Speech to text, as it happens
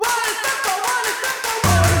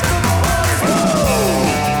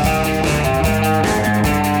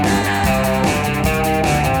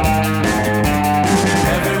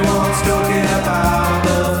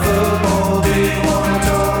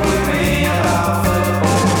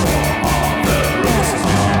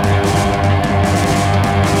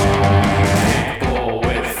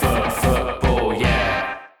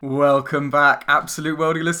Welcome back, Absolute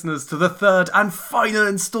Worldie listeners, to the third and final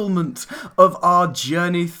instalment of our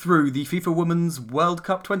journey through the FIFA Women's World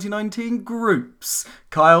Cup 2019 groups.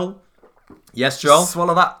 Kyle? Yes, Joel?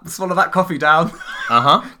 Swallow that coffee down.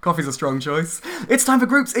 Coffee's a strong choice. It's time for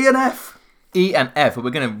groups E and F. E and F, but we're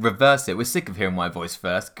going to reverse it. We're sick of hearing my voice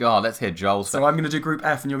first. God, let's hear Joel's. So I'm going to do Group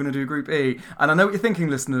F and you're going to do Group E. And I know what you're thinking,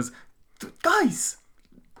 listeners. Guys,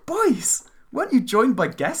 boys, weren't you joined by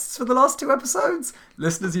guests for the last two episodes?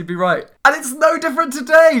 Listeners, you'd be right. And it's no different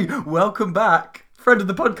today. Welcome back, friend of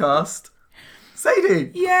the podcast,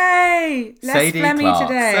 Sadie. Yay! Less Sadie Flemmy Clark.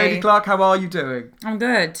 today. Sadie Clark, how are you doing? I'm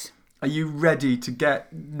good. Are you ready to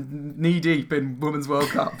get knee deep in Women's World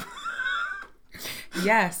Cup?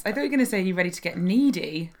 Yes. I thought you were going to say you're ready to get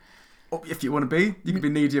needy. Oh, if you want to be, you can be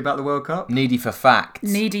needy about the World Cup. Needy for facts.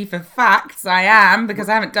 Needy for facts, I am, because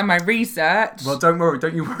I haven't done my research. Well, don't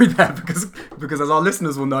you worry there, because as our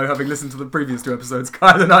listeners will know, having listened to the previous two episodes,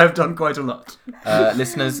 Kyle and I have done quite a lot.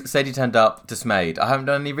 Listeners, Sadie turned up dismayed. I haven't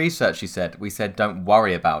done any research, she said. We said, don't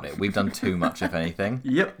worry about it. We've done too much, if anything.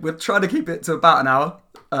 Yep, we're trying to keep it to about an hour,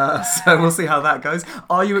 so we'll see how that goes.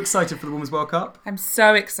 Are you excited for the Women's World Cup? I'm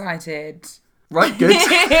so excited. Right, good.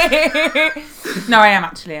 No, I am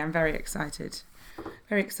actually. I'm very excited.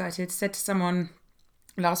 Very excited. Said to someone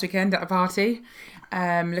last weekend at a party,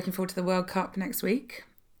 looking forward to the World Cup next week.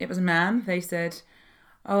 It was a man. They said,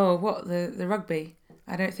 oh, what, the rugby?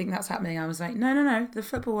 I don't think that's happening. I was like, no, the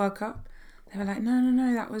Football World Cup. They were like,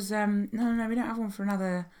 no, that was, no, we don't have one for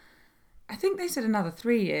another, I think they said another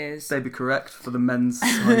 3 years. They'd be correct for the men's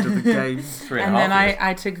side of the game. 3.5 And then years.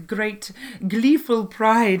 I took great gleeful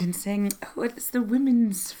pride in saying, oh, it's the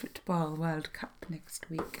Women's Football World Cup next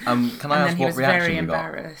week. Can I And ask then he what was reaction very you got?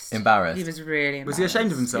 embarrassed. Embarrassed? He was really embarrassed. Was he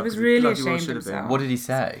ashamed of himself? He was Because really bloody well ashamed should of have been. himself. What did he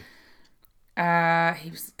say?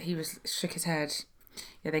 He shook his head.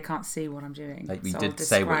 Yeah, they can't see what I'm doing. Like, we so did I'll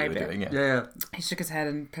say what you were describe it. doing, yeah. Yeah. He shook his head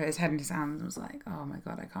and put his head in his hands and was like, oh my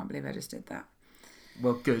God, I can't believe I just did that.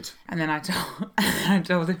 Well, good. And then I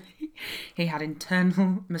told him he had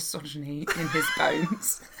internal misogyny in his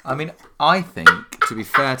bones. I mean, I think, to be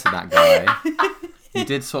fair to that guy, you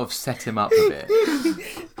did sort of set him up a bit.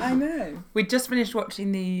 I know. We just finished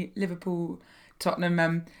watching the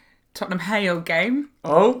Liverpool-Tottenham Hale game.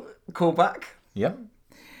 Oh, call back. Yep.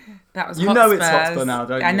 That was You Hotspurs. know it's Hotspur now,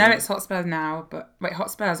 don't you? I know it's Hotspur now, but... Wait,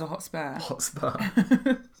 Hotspurs or Hotspur? Hotspur.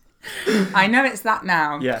 I know it's that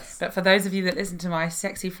now. Yes. But for those of you that listen to my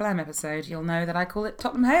Sexy Phlegm episode, you'll know that I call it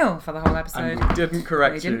Tottenham Hale for the whole episode. And we didn't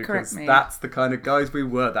correct They didn't you, correct 'cause me. that's the kind of guys we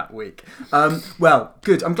were that week. Well,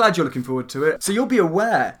 good. I'm glad you're looking forward to it. So you'll be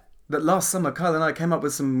aware that last summer, Kyle and I came up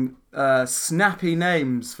with some snappy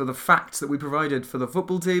names for the facts that we provided for the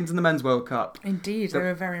football teams in the Men's World Cup. Indeed, they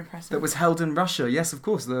were very impressive. That was held in Russia. Yes, of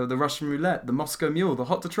course. The Russian roulette, the Moscow Mule, the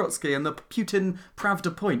Hot to Trotsky, and the Putin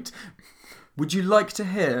Pravda Point. Would you like to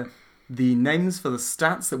hear the names for the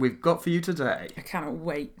stats that we've got for you today? I cannot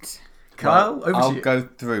wait. Kyle, over I'll to you. go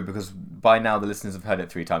through because by now the listeners have heard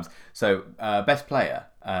it 3 times. So, best player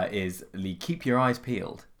is Lee Keep Your Eyes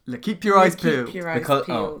Peeled. Keep your eyes Keep peeled. your eyes Because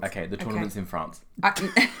peeled. the tournament's in France.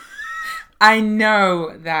 I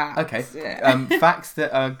know that. Okay. Facts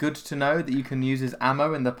that are good to know that you can use as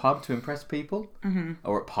ammo in the pub to impress people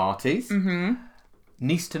or at parties. Mm-hmm.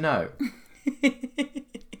 Needs to know.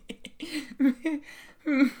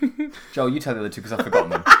 Joel, you tell the other two because I've forgotten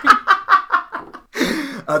them.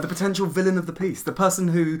 The potential villain of the piece, the person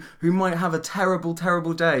who might have a terrible,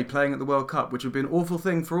 terrible day playing at the World Cup, which would be an awful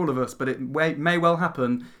thing for all of us, but it may well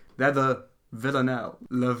happen. They're the villanelle,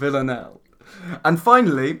 le villanelle. And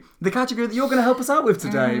finally, the category that you're going to help us out with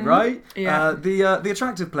today, right? Yeah. The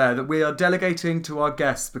attractive player that we are delegating to our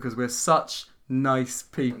guests because we're such nice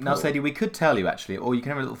people. Now, Sadie, we could tell you actually, or you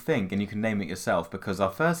can have a little think and you can name it yourself because our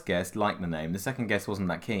first guest liked the name, the second guest wasn't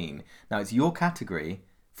that keen. Now, it's your category,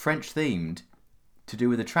 French themed, to do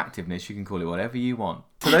with attractiveness. You can call it whatever you want.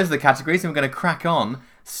 So those are the categories, and we're going to crack on,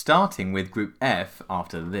 starting with Group F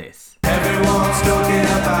after this. Everyone's talking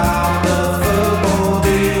about the football.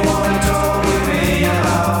 Do you want to talk with me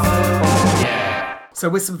about football? Yeah. So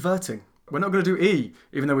we're subverting. We're not going to do E,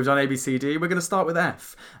 even though we've done A, B, C, D. We're going to start with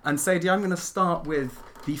F. And Sadie, I'm going to start with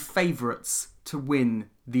the favourites to win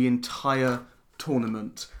the entire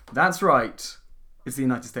tournament. That's right. It's the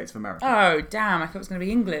United States of America. Oh, damn. I thought it was going to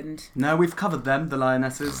be England. No, we've covered them, the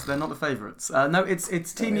Lionesses. They're not the favourites. No, it's Team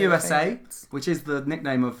they're the USA, favourites. which is the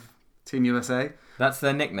nickname of Team USA. That's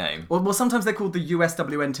their nickname. Well, sometimes they're called the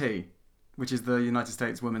USWNT, which is the United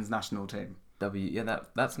States Women's National Team.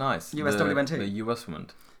 That's nice. USWNT. The US woman.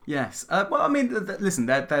 Yes. Well, I mean, listen,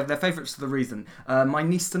 they're favourites for the reason. My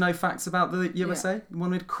niece to know facts about the USA. You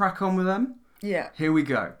want me to crack on with them? Yeah. Here we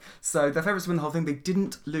go. So their favourites to win the whole thing. They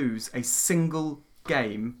didn't lose a single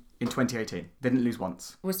game in 2018. They didn't lose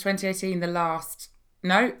once. Was 2018 the last?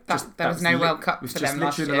 No, there was no World Cup It was for just them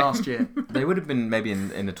last literally year. the last year. They would have been maybe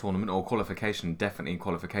in a tournament or qualification, definitely in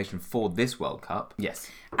qualification for this World Cup. Yes.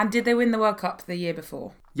 And did they win the World Cup the year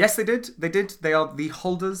before? Yes, they did. They did. They are the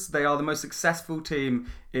holders. They are the most successful team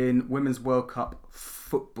in Women's World Cup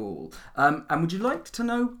football. And would you like to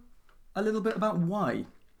know a little bit about why?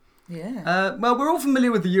 Yeah. Well, we're all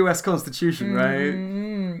familiar with the US Constitution, right?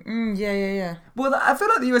 Yeah. Well, I feel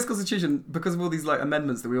like the US Constitution, because of all these like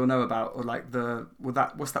amendments that we all know about, or like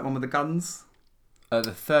what's that one with the guns? The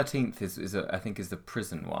 13th is I think is the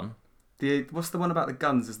prison one. What's the one about the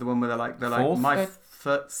guns? Is the one where they're like Fourth? my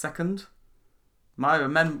second, my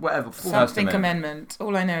amendment, whatever. Fourth. Something Amendment. amendment.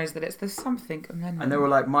 All I know is that it's the something amendment. And they were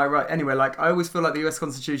like, my right. Anyway, like, I always feel like the US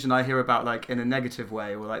Constitution I hear about, like, in a negative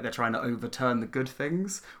way, or like they're trying to overturn the good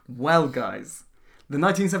things. Well, guys, the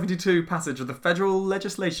 1972 passage of the federal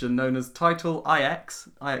legislation known as Title IX,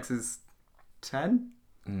 IX is 10?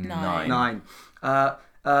 9,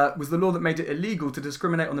 was the law that made it illegal to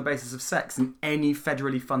discriminate on the basis of sex in any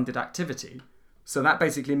federally funded activity. So that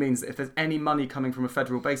basically means that if there's any money coming from a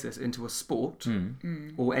federal basis into a sport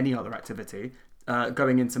or any other activity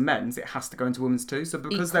going into men's, it has to go into women's too. So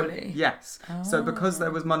because Equally? so because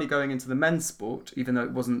there was money going into the men's sport, even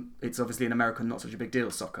though it's obviously in America not such a big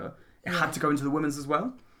deal, soccer, it had to go into the women's as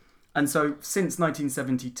well. And so since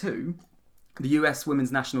 1972, the US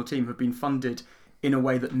women's national team have been funded in a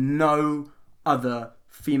way that no other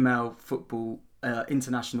female football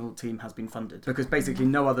international team has been funded, because basically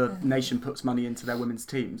no other nation puts money into their women's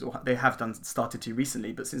teams, or they have started to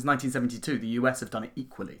recently, but since 1972 the US have done it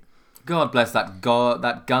equally. God bless that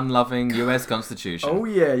gun-loving US Constitution. Oh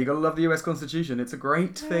yeah, you gotta love the US Constitution. It's a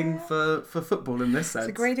great thing for football in this sense. It's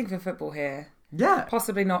a great thing for football here. Yeah.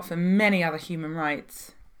 Possibly not for many other human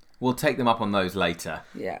rights. We'll take them up on those later.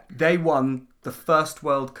 Yeah. They won the first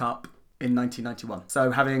World Cup in 1991.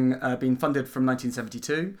 So having been funded from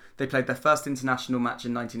 1972, they played their first international match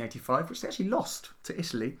in 1985, which they actually lost to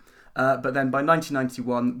Italy. But then by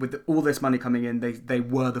 1991, with all this money coming in, they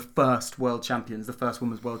were the first world champions, the first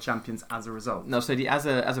women's world champions as a result. Now, Sadie, as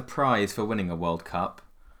a prize for winning a World Cup,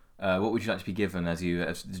 what would you like to be given as you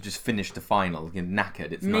just finished the final? You're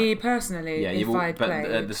knackered. It's Me not, personally, if I but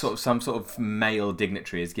played... the some sort of male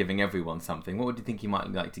dignitary is giving everyone something. What would you think he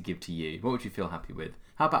might like to give to you? What would you feel happy with?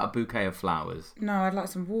 How about a bouquet of flowers? No, I'd like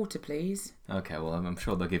some water, please. Okay, well, I'm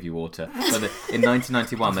sure they'll give you water. But in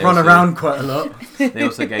 1991, they Run also, around quite a lot. They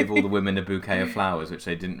also gave all the women a bouquet of flowers, which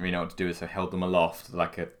they didn't really know what to do with, so held them aloft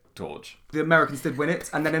like a torch. The Americans did win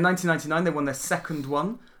it, and then in 1999 they won their second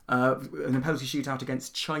one in a penalty shootout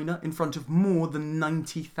against China in front of more than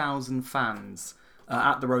 90,000 fans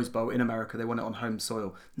at the Rose Bowl in America. They won it on home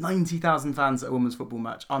soil. 90,000 fans at a women's football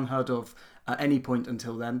match, unheard of at any point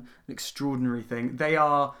until then. An extraordinary thing. They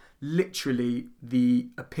are literally the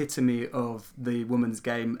epitome of the women's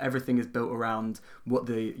game. Everything is built around what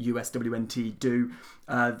the USWNT do.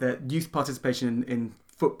 Their youth participation in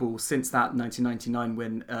football since that 1999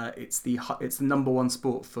 win, it's the number one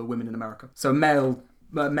sport for women in America. So male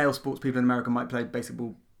sports people in America might play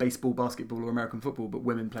baseball, basketball, or American football, but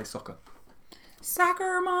women play soccer.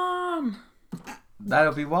 Soccer mom!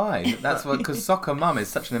 That'll be why. That's what, because soccer mum is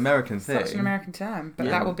such an American thing. Such an American term, but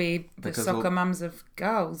Yeah. that will be the Because soccer mums of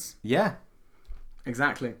girls. Yeah.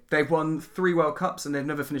 Exactly. They've won 3 World Cups and they've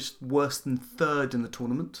never finished worse than third in the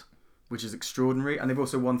tournament, which is extraordinary. And they've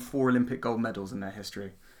also won 4 Olympic gold medals in their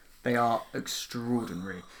history. They are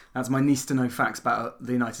extraordinary. That's my niece to know facts about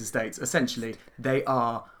the United States. Essentially, they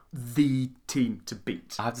are the team to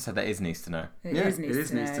beat. I have to say that is nice to know. It Yeah, is it nice is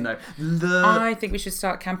to nice to know. know. I think we should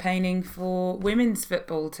start campaigning for women's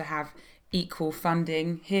football to have equal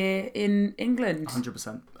funding here in England.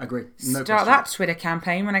 100% agree. No Start question. that Twitter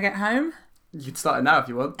campaign when I get home. You can start it now if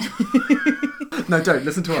you want. No, don't.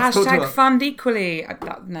 Listen to us. Talk to Hashtag us. fund equally.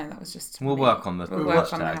 That was just. We'll me. work on the We'll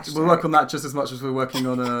work on the hashtag. hashtag. We'll work on that just as much as we're working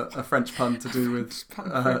on a French pun to do with For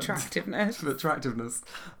attractiveness. for attractiveness.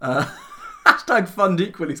 Hashtag fund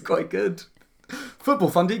equally is quite good. Football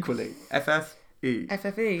fund equally. FFE.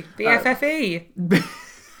 FFE. BFFE.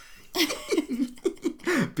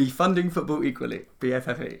 Be funding football equally.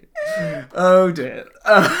 BFFE. Oh dear.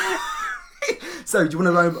 So, do you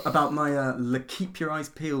want to know about my Keep Your Eyes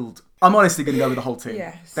Peeled I'm honestly going to go with the whole team.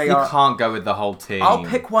 Yes. They You are. can't go with the whole team. I'll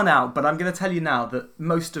pick one out, but I'm going to tell you now that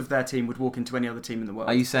most of their team would walk into any other team in the world.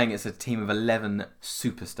 Are you saying it's a team of 11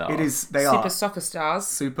 superstars? It is. They Super are soccer stars.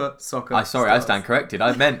 super soccer. I stars. stand corrected.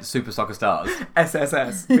 I meant super soccer stars.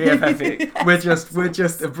 SSS, BFFE. We're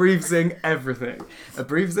just abbreviating everything.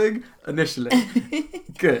 Abbreviating initially.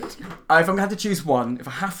 Good. If I'm going to have to choose one, if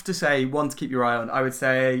I have to say one to keep your eye on, I would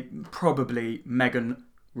say probably Megan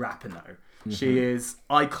Rapinoe. She is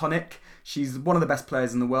iconic. She's one of the best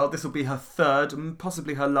players in the world. This will be her third and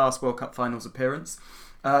possibly her last World Cup Finals appearance.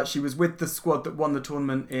 She was with the squad that won the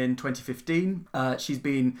tournament in 2015. She's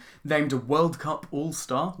been named a World Cup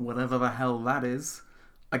All-Star, whatever the hell that is.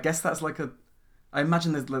 I guess that's like a... I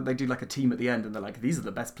imagine they do like a team at the end and they're like, these are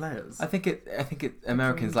the best players. I think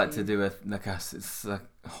Americans like to do it's a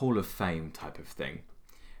Hall of Fame type of thing.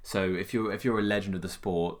 So if you're a legend of the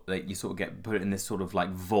sport, like, you sort of get put in this sort of like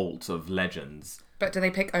vault of legends. But do they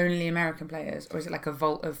pick only American players, or is it like a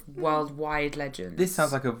vault of worldwide legends? This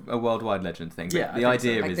sounds like a worldwide legend thing. Yeah, the I think so.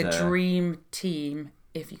 idea like is the dream team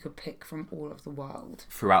if you could pick from all of the world.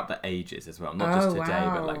 throughout the ages as well, not just Oh, today,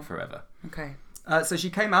 but wow. like forever. Okay. So she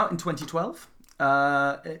came out in 2012.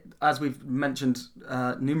 As we've mentioned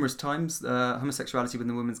numerous times, homosexuality within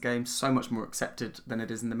the women's game so much more accepted than it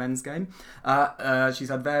is in the men's game. She's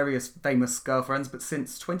had various famous girlfriends, but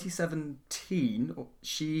since 2017,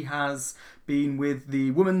 she has been with the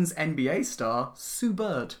women's NBA star Sue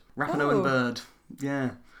Bird, Rapinoe and Bird.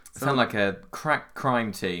 Yeah. Sound like a crack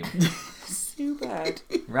crime team. Too bad.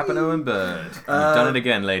 Rapinoe and Bird. You've done it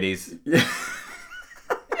again, ladies.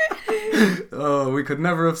 Oh, we could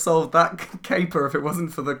never have solved that caper if it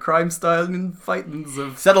wasn't for the crime styling fightings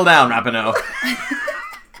of... Settle down, Rapinoe.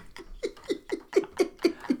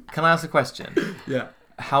 Can I ask a question? Yeah.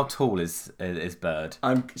 How tall is Bird?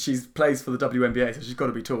 She plays for the WNBA, so she's got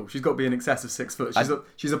to be tall. She's got to be in excess of 6 foot.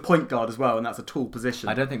 She's a point guard as well, and that's a tall position.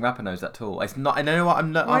 I don't think Rapinoe's that tall. It's not. I don't know what.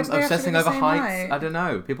 I'm Why do they have to obsessing be the over same heights. height? I don't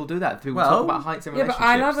know. People do that. People Well, talk about heights in Yeah, but relationships.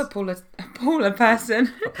 I love a taller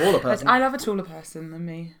person. A taller person. I love a taller person than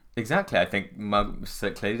me. Exactly. I think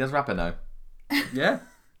clearly does Rapinoe. Yeah.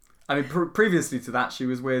 I mean, previously to that, she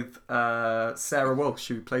was with Sarah Walsh,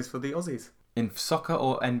 who plays for the Aussies. In soccer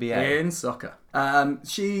or NBA? In soccer.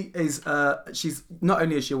 She is. She's not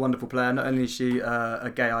only is she a wonderful player, not only is she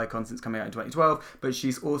a gay icon since coming out in 2012, but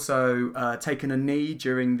she's also taken a knee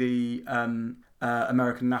during the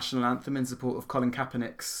American national anthem in support of Colin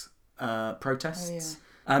Kaepernick's protests.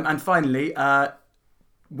 And finally,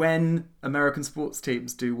 when American sports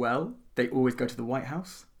teams do well, they always go to the White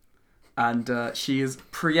House, and she has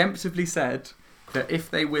preemptively said that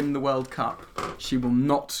if they win the World Cup, she will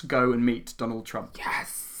not go and meet Donald Trump.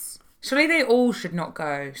 Yes. Surely they all should not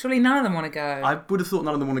go. Surely none of them want to go. I would have thought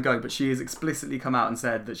none of them want to go, but she has explicitly come out and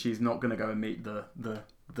said that she's not going to go and meet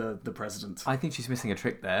the president. I think she's missing a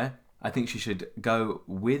trick there. I think she should go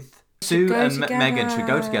with Sue go and together. Megan should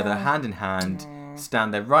go together, hand in hand,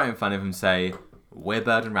 stand there right in front of him, say, "We're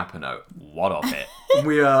Bird and Rapinoe. What of it?"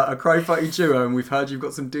 We are a crime-fighting duo, and we've heard you've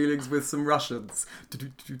got some dealings with some Russians.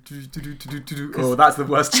 Oh, that's the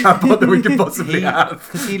worst chatbot that we could possibly have.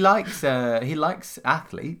 Because he likes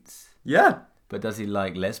athletes, Yeah. but does he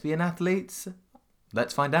like lesbian athletes?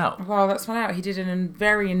 Let's find out. Well, let's find out. He did a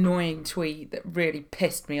very annoying tweet that really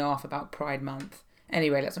pissed me off about Pride Month.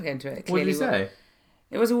 Anyway, let's not get into it. What did he Clearly, say?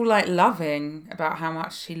 It was all like loving about how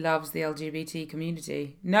much he loves the LGBT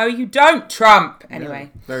community. No, you don't, Trump.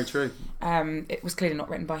 Anyway, Yeah, very true. it was clearly not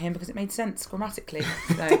written by him because it made sense grammatically.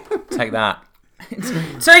 So Take that.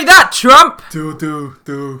 take that, Trump. Do.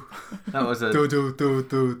 That was a. Do.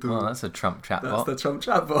 Oh, that's a Trump That's chatbot. the Trump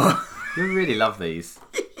chatbot. You really love these.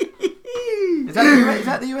 Is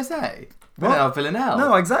that the USA? What? Villanelle.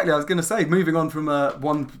 No, exactly. I was going to say, moving on from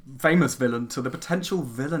one famous villain to the potential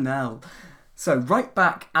villanelle. So, right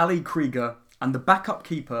back, Ali Krieger and the backup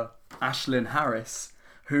keeper, Ashlyn Harris,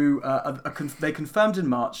 who they confirmed in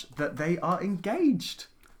March that they are engaged.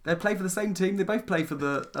 They play for the same team. They both play for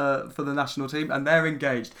the national team, and they're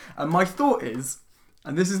engaged. And my thought is,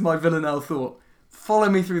 and this is my villanelle thought, follow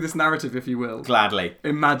me through this narrative, if you will. Gladly.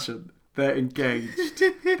 Imagine they're engaged.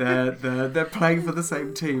 They're playing for the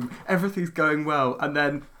same team. Everything's going well, and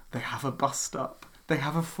then they have a bust up. They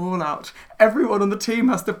have a fallout. Everyone on the team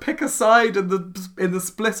has to pick a side in the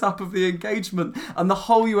split up of the engagement, and the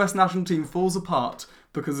whole US national team falls apart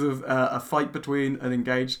because of a fight between an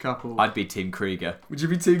engaged couple. I'd be Team Krieger. Would you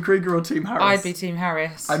be Team Krieger or Team Harris? I'd be Team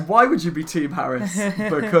Harris And why would you be Team Harris?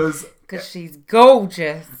 Because she's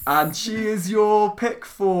gorgeous. and she is your pick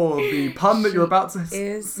for the pun that you're about to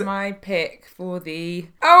Is my pick for the...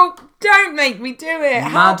 Oh, don't make me do it.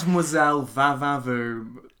 Mademoiselle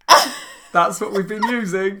Vavavoom. That's what we've been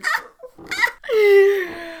using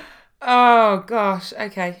Oh gosh.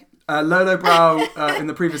 Okay. Lolo Brow in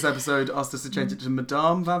the previous episode asked us to change it to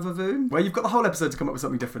Madame Vavavoom, where you've got the whole episode to come up with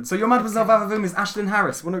something different. So your Mademoiselle Vavavoom is Ashlyn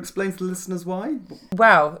Harris. Want to explain to the listeners why?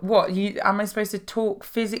 Well, what am I supposed to talk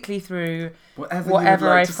physically through Whatever you would whatever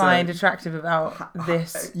like I to find say. attractive about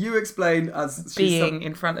this You explain as being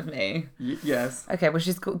in front of me? Yes. Okay, well,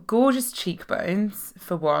 she's got gorgeous cheekbones,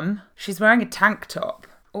 for one. She's wearing a tank top.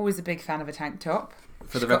 Always a big fan of a tank top.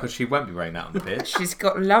 For the record, she won't be wearing that on the pitch. She's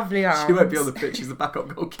got lovely arms. She won't be on the pitch. She's the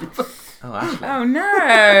backup goalkeeper. Oh, Ashley. Oh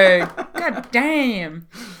no! God damn.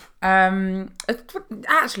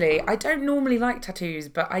 Actually, I don't normally like tattoos,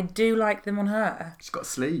 but I do like them on her. She's got a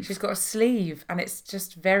sleeve. She's got a sleeve, and it's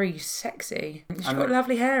just very sexy. She's And got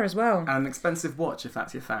lovely hair as well. and an expensive watch, if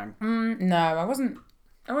that's your thing. No, I wasn't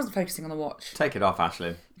focusing on the watch. Take it off,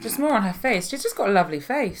 Ashley. Just more on her face. She's just got a lovely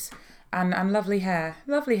face and lovely hair.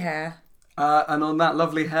 Lovely hair. And on that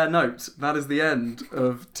lovely hair note, that is the end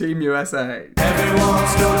of Team USA.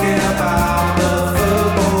 Everyone's talking about the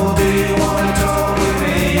football. Do you want to talk with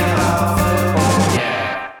me about football?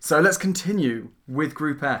 Yeah. So let's continue with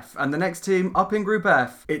Group F. And the next team up in Group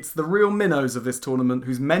F, it's the real minnows of this tournament,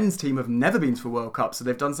 whose men's team have never been to a World Cup, so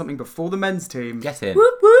they've done something before the men's team. Get in.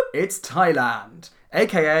 Whoop whoop. It's Thailand,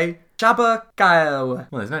 aka Chaba Kaew.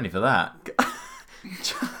 Well, there's no need for that.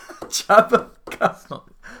 Chaba Kaew.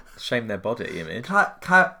 Shame their body image.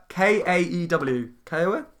 K-A-E-W.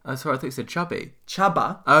 Kaew? Oh, sorry, I thought you said chubby.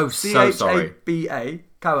 Chaba. Oh, so sorry. C-H-A-B-A.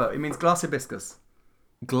 Kaew. It means glass hibiscus.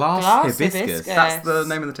 Glass hibiscus. hibiscus. That's the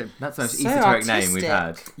name of the team. That's the most So esoteric name we've had.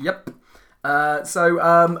 artistic. Yep. They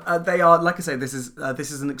are, like I say, this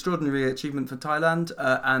is an extraordinary achievement for Thailand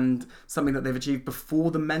and something that they've achieved before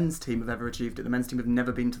the men's team have ever achieved it. The men's team have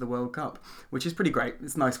never been to the World Cup, which is pretty great.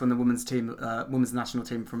 It's nice when the women's national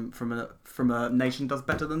team from a nation does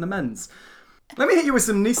better than the men's. Let me hit you with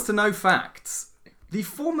some needs to know facts. The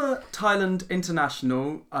former Thailand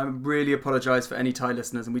international, I really apologise for any Thai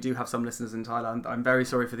listeners, and we do have some listeners in Thailand. I'm very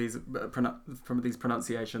sorry for these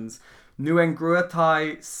pronunciations. Nguyen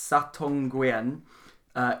Thai Satonguen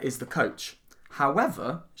is the coach.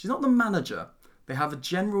 However, she's not the manager. They have a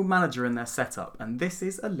general manager in their setup, and this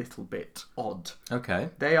is a little bit odd. Okay.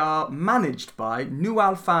 They are managed by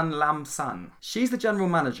Nualphan Lamsan. She's the general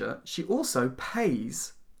manager. She also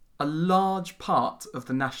pays a large part of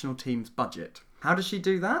the national team's budget. How does she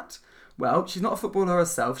do that? Well, she's not a footballer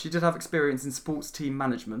herself. She did have experience in sports team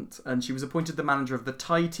management, and she was appointed the manager of the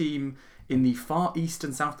Thai team in the Far East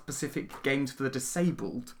and South Pacific Games for the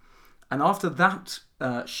Disabled. And after that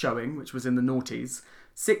showing, which was in the noughties,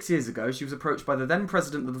 6 years ago, she was approached by the then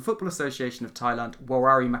president of the Football Association of Thailand,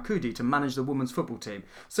 Warari Makudi, to manage the women's football team.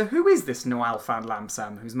 So who is this Nualphan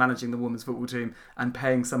Lamsan who's managing the women's football team and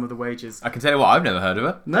paying some of the wages? I can tell you what, I've never heard of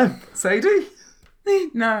her. No, Sadie?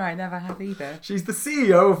 No, I never have either. She's the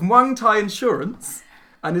CEO of Muang Thai Insurance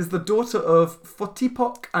and is the daughter of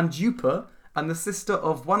Photipok and Jupa and the sister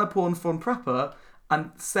of Wanaporn Phonprapa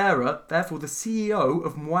and Sarah, therefore the CEO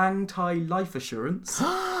of Muang Thai Life Assurance.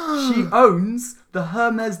 She owns the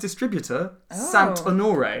Hermes distributor, Sant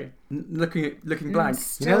Honore. Looking blank.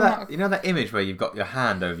 You know that image where you've got your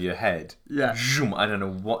hand over your head? Yeah. Zoom, I don't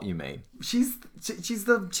know what you mean. She's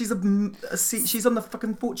on the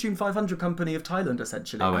fucking Fortune 500 company of Thailand,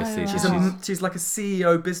 essentially. Oh, I see. She's like a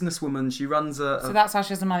CEO businesswoman. She runs So that's how she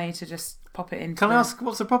has the money to just pop it into. Can I ask,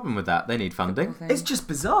 what's the problem with that? They need funding. It's just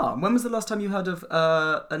bizarre. When was the last time you heard of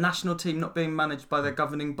a national team not being managed by their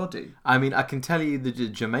governing body? I mean, I can tell you the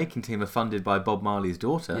Jamaican team are funded by Bob Marley's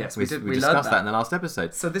daughter. Yes, we we learned discussed that that in the last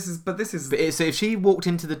episode. So this is. So if she walked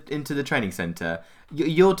into the training centre,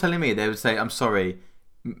 you're telling me they would say, "I'm sorry,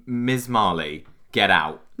 Ms. Marley, get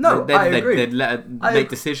out." No, I agree. They'd let her make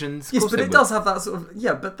decisions. Of Yes, course but they it would. does have that sort of.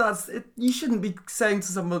 Yeah, but that's it. You shouldn't be saying to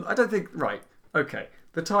someone. I don't think. Right. Okay.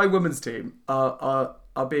 The Thai women's team are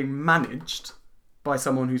being managed by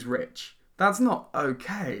someone who's rich. That's not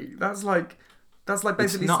okay. That's like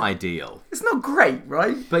basically. It's not ideal. It's not great,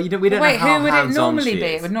 right? But we don't Wait, know how who would it hands-on normally she be?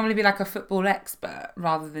 is. It would normally be like a football expert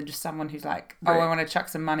rather than just someone who's like, oh, I want to chuck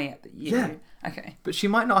some money at you. Yeah. Okay. But she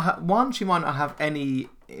might not have. She might not have any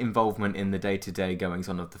involvement in the day-to-day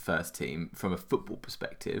goings-on of the first team from a football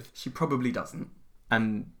perspective. She probably doesn't.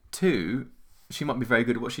 And two, she might be very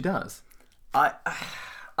good at what she does.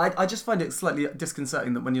 I just find it slightly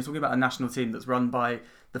disconcerting that when you're talking about a national team that's run by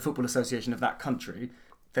the Football Association of that country,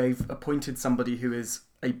 they've appointed somebody who is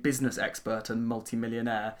a business expert and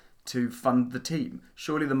multi-millionaire to fund the team.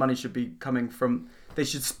 Surely the money should be coming from. They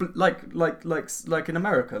should split like in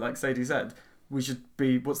America, like Sadie said. We should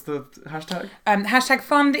be. What's the hashtag? Hashtag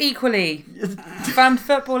fund equally. Fund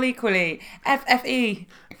football equally. FFE.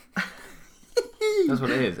 That's what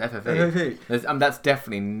it is. FFE. FFE. That's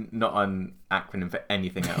definitely not an acronym for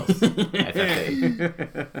anything else.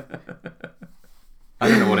 FFE. I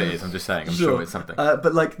don't know what it is. I'm just saying. I'm sure it's something.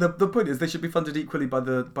 But like the point is, they should be funded equally by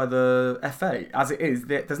the FA. As it is,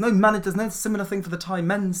 there's no similar thing for the Thai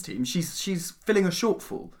men's team. She's filling a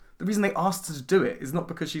shortfall. The reason they asked her to do it is not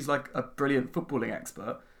because she's like a brilliant footballing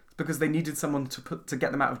expert. It's because they needed someone to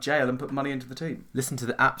get them out of jail and put money into the team. Listen to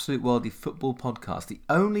the Absolute Worldly Football Podcast, the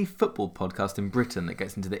only football podcast in Britain that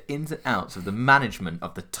gets into the ins and outs of the management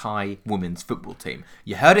of the Thai women's football team.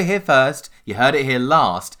 You heard it here first. You heard it here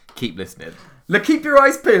last. Keep listening. Keep your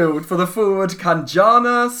eyes peeled for the forward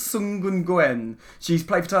Kanjana Sungunguen. She's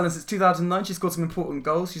played for Thailand since 2009. She scored some important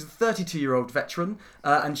goals. She's a 32-year-old veteran,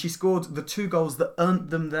 and she scored the 2 goals that earned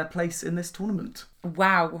them their place in this tournament.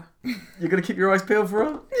 Wow. You're going to keep your eyes peeled for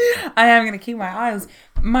her? I am going to keep my eyes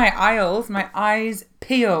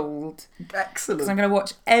peeled. Excellent. Because I'm going to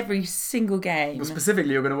watch every single game. Well,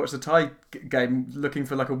 specifically, you're going to watch the Thai game looking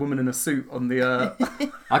for like a woman in a suit on the...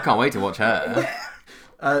 I can't wait to watch her.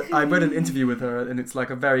 I read an interview with her, and it's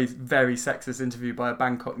like a very, very sexist interview by a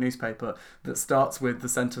Bangkok newspaper that starts with the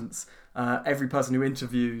sentence, every person who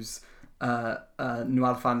interviews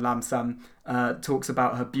Nualfan Lamsam talks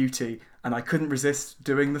about her beauty, and I couldn't resist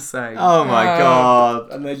doing the same. Oh my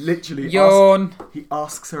god. And they literally Yawn. he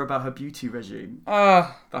asks her about her beauty regime.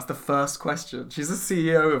 Oh, That's the first question. She's a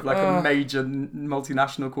CEO of like a major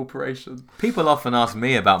multinational corporation. People often ask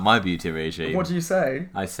me about my beauty regime. What do you say?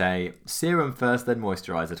 I say serum first, then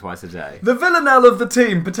moisturiser twice a day. The villanelle of the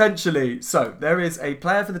team, potentially. So, there is a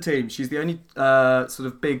player for the team. She's the only sort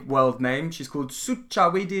of big world name. She's called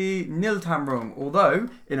Suchawidi Niltamrung. Although,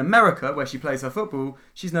 in America, where she plays her football,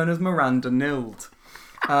 she's known as Miranda Nild.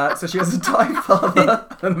 So she has a Thai father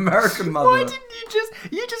and an American mother. Why didn't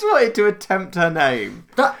you just wanted to attempt her name?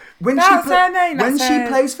 When That's she her name, When that's she her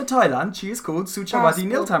plays for Thailand, she is called Suchawadi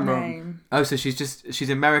passport Niltamrung. name. Oh, so she's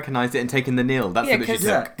Americanized it and taken the nil. That's Yeah, the bit she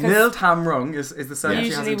 'cause- took. Yeah, Niltamrung is the surname she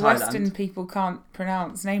has Usually in Thailand. Western people can't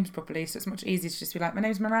pronounce names properly, so it's much easier to just be like, my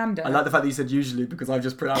name's Miranda. I like the fact that you said usually because I've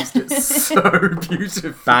just pronounced it so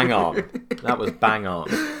beautifully. Bang on. That was bang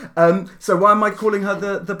on. So why am I calling her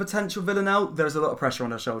the potential villanelle? There's a lot of pressure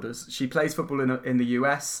on her shoulders. She plays football in the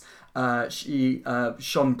US. She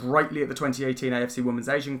shone brightly at the 2018 AFC Women's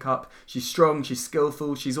Asian Cup. She's strong, she's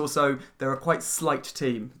skillful. They're a quite slight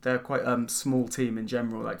team. They're quite small team in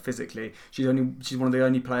general, like physically. She's one of the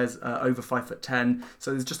only players over 5'10".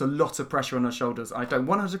 So there's just a lot of pressure on her shoulders. I don't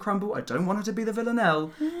want her to crumble. I don't want her to be the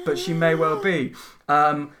villanelle, but she may well be.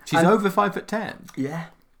 She's over 5'10". Yeah.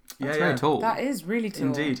 That's very tall. That is really tall.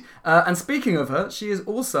 Indeed. And speaking of her, she is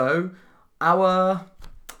also our...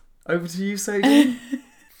 Over to you, Sadie.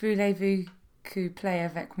 Voulez-vous que play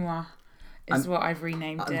avec moi is what I've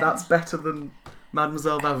renamed it. That's better than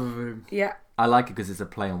Mademoiselle Vavavoom. Yeah. I like it because it's a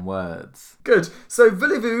play on words. Good. So,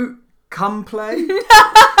 voulez-vous come play?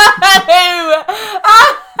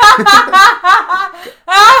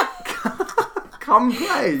 Come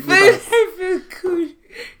play. with us. Voulez-vous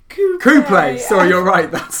Coup play. Sorry, you're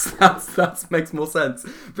right. That makes more sense.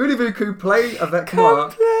 Voulez-vous coup play avec moi?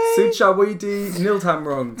 Suchawidi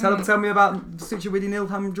Niltamrung. Tell me about Suchawidi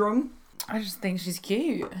Niltamrung. I just think she's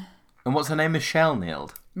cute. And what's her name? Michelle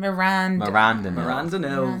Nield. Miranda. Miranda Nield. Miranda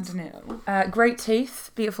Nild. Miranda Nield. Great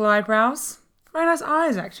teeth, beautiful eyebrows. Very nice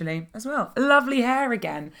eyes, actually, as well. Lovely hair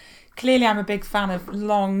again. Clearly, I'm a big fan of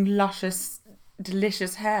long, luscious,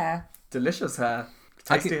 delicious hair. Delicious hair.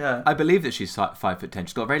 Tasty hair. I believe that she's 5'10".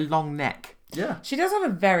 She's got a very long neck. Yeah. She does have a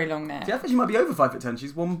very long neck. Yeah, I think she might be over 5'10".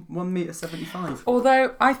 She's 1.75 m.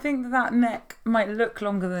 Although I think that neck might look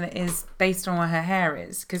longer than it is based on where her hair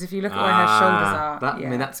is. Because if you look at where her shoulders are, I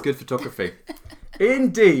mean, that's good photography.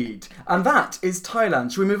 Indeed. And that is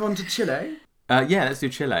Thailand. Should we move on to Chile? Yeah, let's do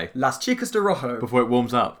Chile Las Chicas de Rojo. before it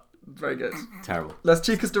warms up. Very good. Terrible. Las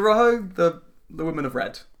Chicas de Rojo, the women of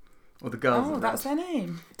red. Or the girls Oh, of that's red. their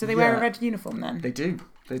name. Do they wear Yeah. a red uniform then? They do.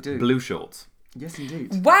 Blue shorts. Yes,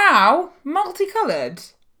 indeed. Wow, multicoloured.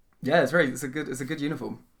 Yeah, it's a good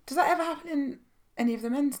uniform. Does that ever happen in any of the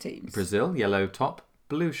men's teams? Brazil, yellow top,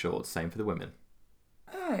 blue shorts. Same for the women.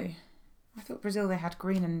 Oh, I thought Brazil they had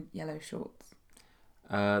green and yellow shorts.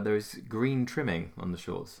 There is green trimming on the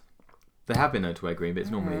shorts. They have been known to wear green, but it's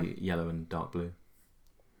normally yellow and dark blue.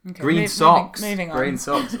 Okay, Green socks. Moving on. Green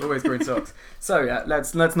socks, always green socks. So yeah,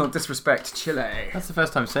 let's not disrespect Chile. That's the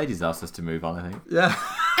first time Sadie's asked us to move on, I think. Yeah,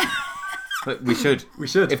 But we should. we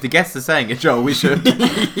should. If the guests are saying it, Joel, we should.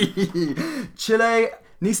 Chile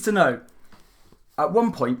needs to know. At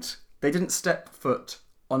one point, they didn't step foot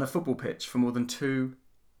on a football pitch for more than 2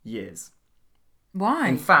 years. Why?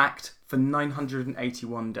 In fact, for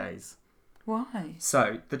 981 days. Why?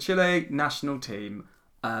 So the Chile national team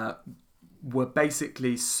were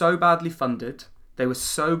basically so badly funded. They were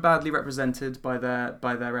so badly represented by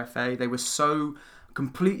their FA. They were so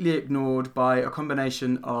completely ignored by a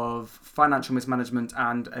combination of financial mismanagement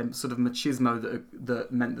and sort of machismo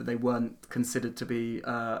that meant that they weren't considered to be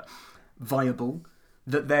viable,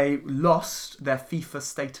 that they lost their FIFA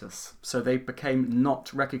status. So they became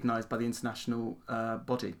not recognised by the international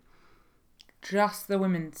body. Just the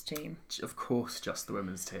women's team. Of course, just the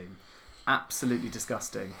women's team. Absolutely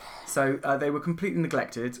disgusting. So they were completely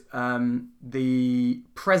neglected. The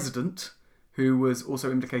president, who was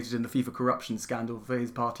also implicated in the FIFA corruption scandal for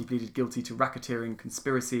his party, pleaded guilty to racketeering,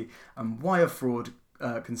 conspiracy and wire fraud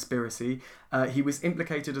conspiracy. He was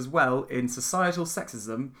implicated as well in societal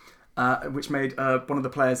sexism, which made one of the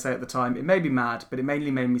players say at the time, "It made me mad, but it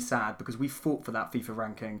mainly made me sad because we fought for that FIFA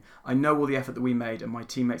ranking. I know all the effort that we made and my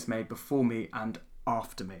teammates made before me and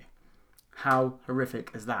after me." How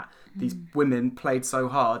horrific is that? These women played so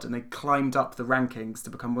hard and they climbed up the rankings to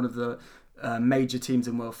become one of the major teams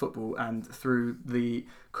in world football, and through the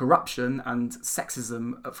corruption and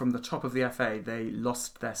sexism from the top of the FA, they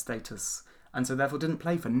lost their status and so therefore didn't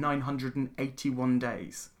play for 981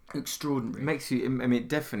 days. Extraordinary. It makes you. I mean, it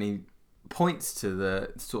definitely points to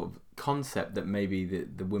the sort of concept that maybe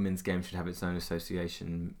the women's game should have its own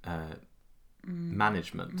association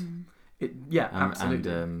management.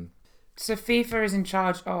 Absolutely. And So FIFA is in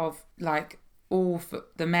charge of like all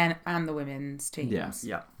the men and the women's teams. Yes.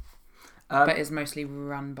 Yeah. But is mostly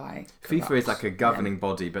run by FIFA is like a governing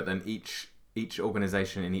body, but then each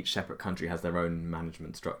organisation in each separate country has their own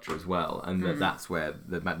management structure as well, and that's where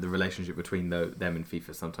the relationship between them and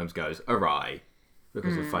FIFA sometimes goes awry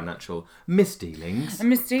because of financial misdealings. And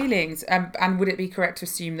misdealings. And would it be correct to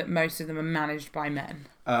assume that most of them are managed by men?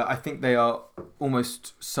 I think they are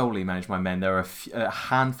almost solely managed by men. There are a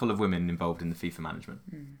handful of women involved in the FIFA management.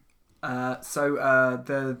 The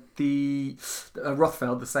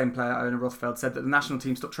Rothfeld, the same player, owner Rothfeld, said that the national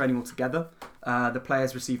team stopped training altogether. The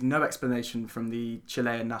players received no explanation from the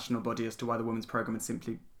Chilean national body as to why the women's programme had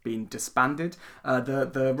simply been disbanded.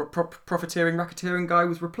 The profiteering, racketeering guy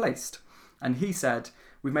was replaced. And he said,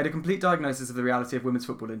 "We've made a complete diagnosis of the reality of women's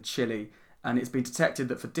football in Chile, and it's been detected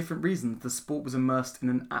that for different reasons, the sport was immersed in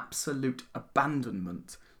an absolute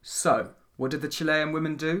abandonment." So, what did the Chilean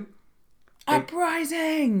women do?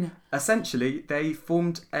 Uprising! Essentially, they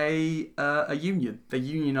formed a union. They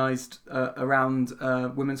unionised around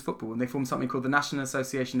women's football, and they formed something called the National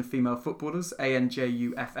Association of Female Footballers,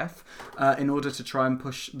 ANJUFF, in order to try and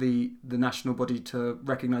push the national body to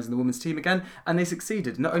recognising the women's team again, and they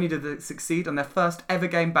succeeded. Not only did they succeed, on their first ever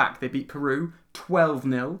game back, they beat Peru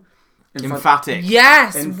 12-0. Emphatic.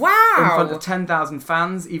 Yes! Wow! In front of 10,000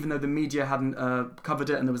 fans, even though the media hadn't covered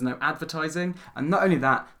it and there was no advertising. And not only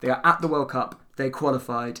that, they are at the World Cup. They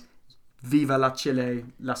qualified. Viva la Chile,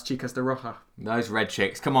 las chicas de roja. Those red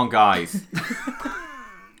chicks. Come on, guys.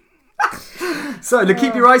 So, to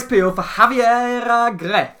keep your eyes peeled for Javiera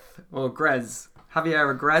Grez.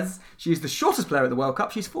 Javiera Grez. She's the shortest player at the World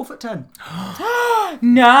Cup. She's 4'10".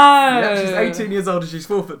 No! Yeah, she's 18 years old and she's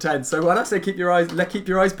 4'10". So when I say keep your eyes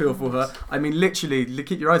peeled for her, I mean literally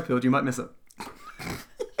keep your eyes peeled. You might miss her.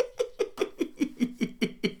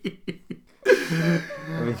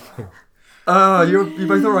 You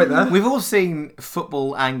both all right there? We've all seen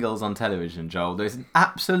football angles on television, Joel. There's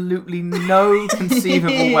absolutely no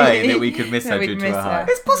conceivable way that we could miss her due to her height.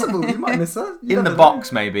 It's possible. You might miss her. You In the never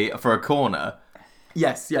box, maybe, for a corner.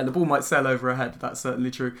 Yes, yeah, the ball might sail over her head. That's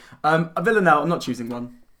certainly true. Villanelle, I'm not choosing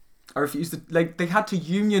one. I refuse to. They had to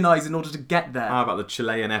unionise in order to get there. How about the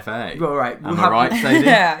Chilean FA? You're right. Am I right, Sadie?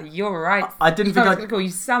 Yeah, you're right. I didn't think I was I'd... going to call you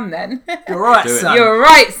son then. You're right, Do it. son. You're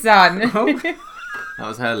right, son. Oh. That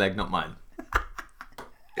was her leg, not mine.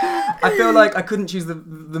 I feel like I couldn't choose the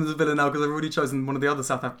Villanelle because I've already chosen one of the other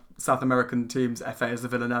South American teams, FA, as the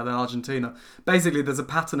Villanelle in Argentina. Basically, there's a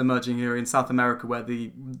pattern emerging here in South America where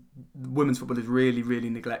the women's football is really, really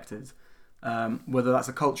neglected. Whether that's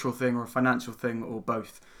a cultural thing or a financial thing or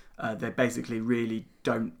both. They basically really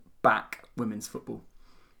don't back women's football.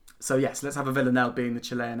 So yes, let's have a Villanelle being the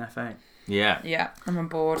Chilean FA. Yeah. Yeah, I'm on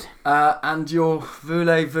board. And your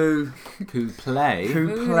voulez-vous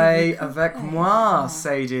Play. avec moi,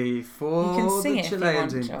 Sadie, for You can sing the it if you Chilean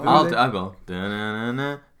want, team. Joel. I will.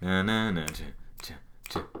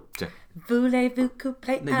 Voulez-vous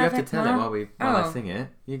couper No, you have to avec tell it moi? while I Oh. sing it.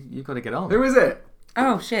 You've got to get on. Who is it?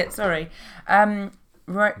 Oh, shit, sorry. Ryan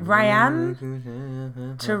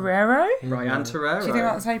Terrero? Ryan Terrero. Do you think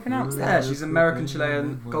that's how you pronounce that? Yeah, she's an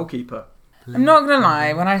American-Chilean goalkeeper. I'm not going to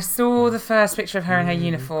lie, when I saw the first picture of her in her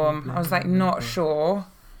uniform, I was like, not sure.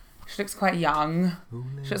 She looks quite young.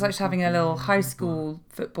 She looks like she's having a little high school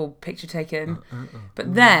football picture taken.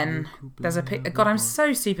 But then there's a pic. God, I'm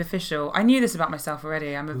so superficial. I knew this about myself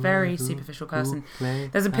already. I'm a very superficial person.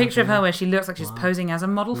 There's a picture of her where she looks like she's posing as a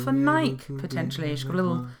model for Nike, potentially. She's got a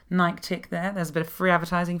little Nike tick there. There's a bit of free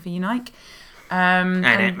advertising for you, Nike. And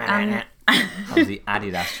That was the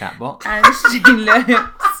Adidas chatbot.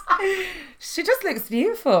 She just looks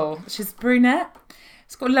beautiful. She's brunette.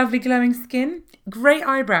 She's got lovely glowing skin. Great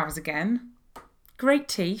eyebrows again. Great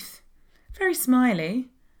teeth. Very smiley.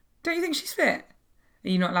 Don't you think she's fit? Are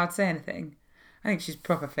you not allowed to say anything? I think she's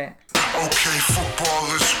proper fit. Okay,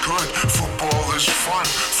 football is good, football is fun,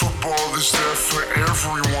 football is there for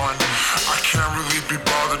everyone. I can't really be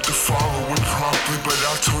bothered to follow it properly, but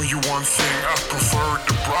I'll tell you one thing, I prefer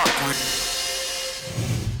the broccoli.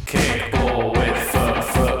 Kickball with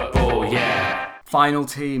football, yeah. Final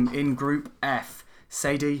team in Group F.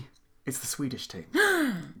 Sadie, it's the Swedish team.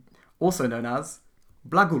 Also known as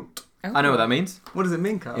Blagult. I know what that means. What does it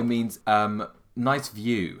mean, Carl? It means nice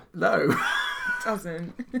view. No.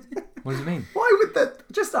 Doesn't. What does it mean? Why would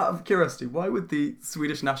that, just out of curiosity, why would the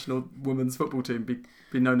Swedish national women's football team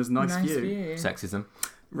be known as Nice View? Sexism.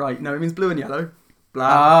 Right, no, it means blue and yellow. Blah.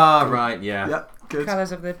 Ah, right, yeah. Yep, good.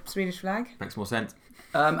 Colours of the Swedish flag. Makes more sense.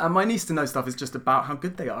 And my needs to know stuff is just about how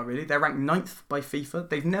good they are, really. They're ranked 9th by FIFA.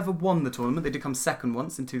 They've never won the tournament. They did come second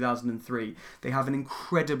once in 2003. They have an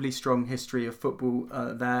incredibly strong history of football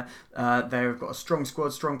there. They've got a strong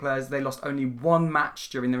squad, strong players. They lost only one match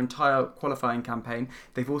during their entire qualifying campaign.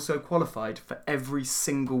 They've also qualified for every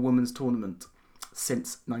single women's tournament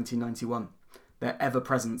since 1991. Their ever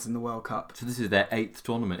presence in the World Cup. So this is their 8th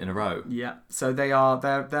tournament in a row. Yeah, so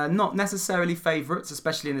they're not necessarily favourites,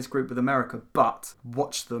 especially in this group with America, but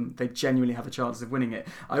watch them, they genuinely have a chance of winning it.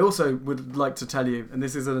 I also would like to tell you, and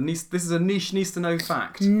this is a niche needs to know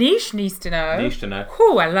fact. Niche needs to know. Niche to know.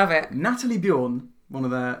 Oh, I love it. Natalie Bjorn, one of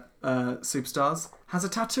their superstars, has a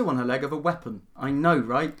tattoo on her leg of a weapon. I know,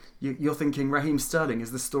 right? You're thinking Raheem Sterling.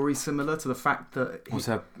 Is the story similar to the fact that Was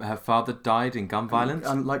her father died in gun violence?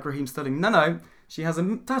 Unlike Raheem Sterling. No. She has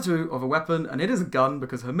a tattoo of a weapon, and it is a gun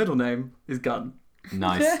because her middle name is Gun.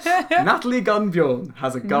 Nice. Natalie Gunn Bjorn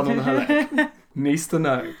has a gun on her leg. Needs to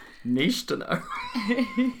know. Niche to know.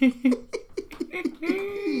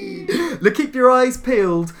 Look, keep your eyes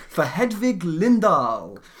peeled for Hedvig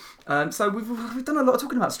Lindahl. So we've done a lot of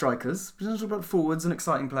talking about strikers. We've done a lot about forwards and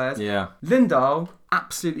exciting players. Yeah. Lindahl,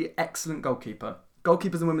 absolutely excellent goalkeeper.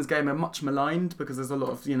 Goalkeepers in women's game are much maligned because there's a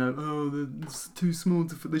lot of, it's too small,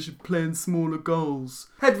 they should play in smaller goals.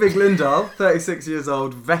 Hedvig Lindahl, 36 years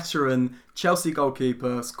old, veteran, Chelsea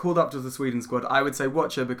goalkeeper, called up to the Sweden squad. I would say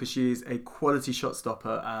watch her because she is a quality shot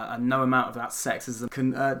stopper and no amount of that sexism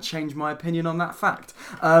can change my opinion on that fact.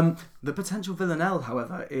 The potential villanelle,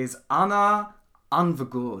 however, is Anna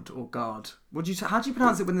Anvegård or Guard. How do you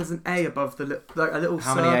pronounce it when there's an A above the a little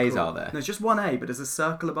How circle? many A's are there? No, it's just one A, but there's a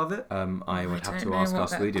circle above it. I would have don't to know ask what our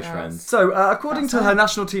that Swedish does. friends. So, according to her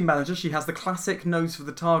national team manager, she has the classic nose for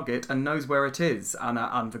the target and knows where it is,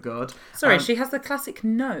 Anna Anvegård. Sorry, she has the classic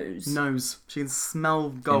nose. Nose. She can smell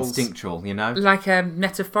goals. Instinctual, you know? Like a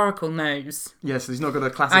metaphorical nose. Yes, she's not got a I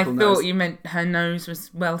classical thought nose. you meant her nose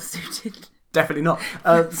was well suited. Definitely not.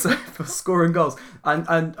 So for scoring goals. And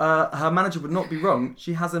her manager would not be wrong.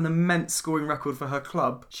 She has an immense scoring record for her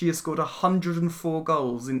club. She has scored 104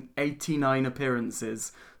 goals in 89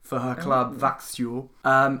 appearances for her club, Vaxjul.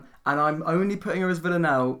 And I'm only putting her as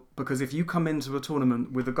Villanelle because if you come into a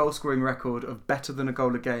tournament with a goal scoring record of better than a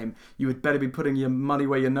goal a game, you would better be putting your money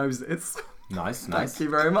where your nose is. Nice. Thank you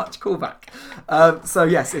very much. Callback. So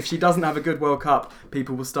yes, if she doesn't have a good World Cup,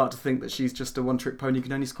 people will start to think that she's just a one-trick pony who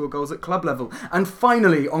can only score goals at club level. And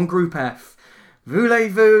finally, on Group F,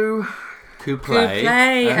 voulez-vous Couplé.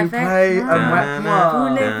 avec moi?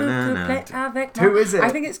 Voulez-vous couplé avec moi? Who is it? I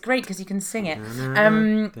think it's great because you can sing it.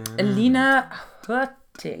 Elina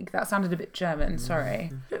Hurtig. That sounded a bit German,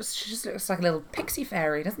 sorry. She just looks like a little pixie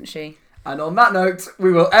fairy, doesn't she? And on that note,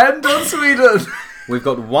 we will end on Sweden. We've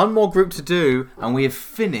got one more group to do, and we have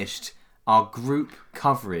finished our group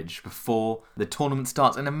coverage before the tournament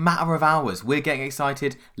starts in a matter of hours. We're getting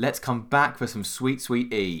excited. Let's come back for some sweet,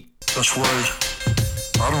 sweet E. That's right.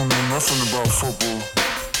 I don't know nothing about football,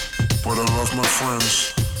 but I love my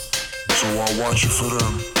friends, so I'll watch it for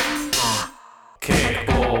them.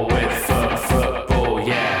 Kickball with football,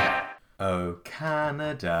 yeah. Oh,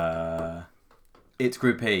 Canada. It's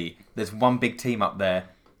Group E. There's one big team up there.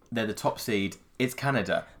 They're the top seed. It's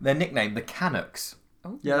Canada. They're nicknamed the Canucks.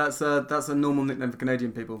 Yeah, that's a normal nickname for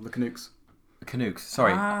Canadian people, the Canucks. The Canucks.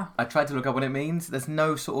 Sorry. Ah. I tried to look up what it means. There's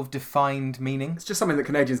no sort of defined meaning. It's just something that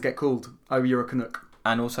Canadians get called. Oh, you're a Canuck.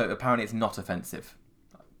 And also, apparently, it's not offensive.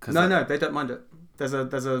 No, they don't mind it. There's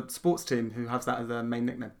a sports team who has that as their main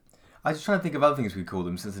nickname. I was just trying to think of other things we call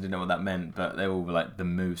them since I didn't know what that meant, but they all were like the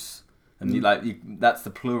moose. And that's the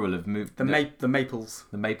plural of moose. The maples.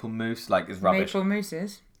 The maple moose, like, is rubbish. Maple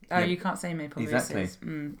mooses. Oh, Yeah. you can't say maple Exactly.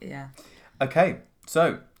 mooses. Yeah. Okay,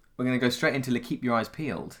 so we're going to go straight into Keep Your Eyes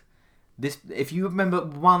Peeled. This, if you remember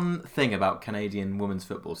one thing about Canadian women's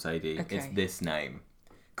football, Sadie, Okay. it's this name.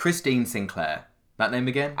 Christine Sinclair. That name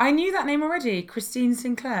again? I knew that name already. Christine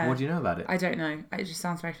Sinclair. What do you know about it? I don't know. It just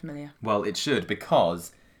sounds very familiar. Well, it should,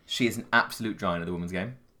 because she is an absolute giant of the women's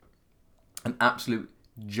game. An absolute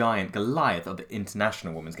giant Goliath of the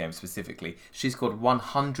international women's game specifically. She's scored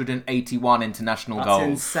 181 international That's goals.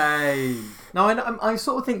 insane. Now, I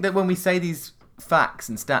sort of think that when we say these facts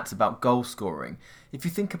and stats about goal scoring, if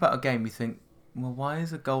you think about a game, you think, well, why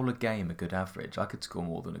is a goal a game a good average? I could score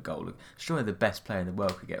more than a goal. Surely the best player in the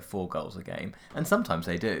world could get 4 goals a game. And sometimes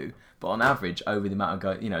they do. But on average, over the amount of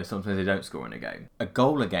goals, sometimes they don't score in a game. A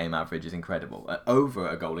goal a game average is incredible. Over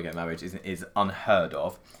a goal a game average is unheard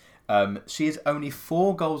of. She is only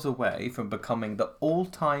 4 goals away from becoming the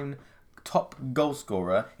all-time top goal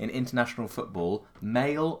scorer in international football,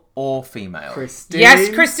 male or female.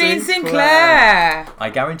 Yes, Christine Sinclair. I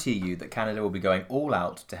guarantee you that Canada will be going all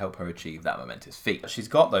out to help her achieve that momentous feat. She's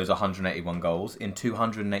got those 181 goals in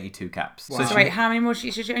 282 caps. Wow. So wait, how many more?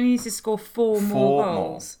 She only needs to score 4 more Four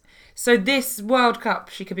goals. So this World Cup,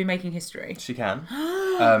 she could be making history. She can.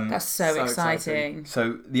 That's so so exciting.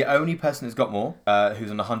 So the only person who's got more, who's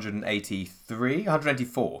on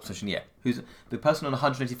 184. So who's the person on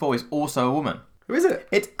 184 is also a woman. Who is it?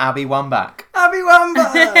 It's Abby Wambach. Abby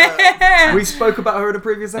Wambach! We spoke about her in a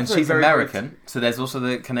previous And episode. she's very American, so there's also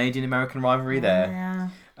the Canadian-American rivalry there. Yeah.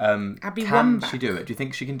 Abby Can Wambach. she do it? Do you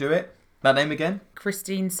think she can do it? That name again?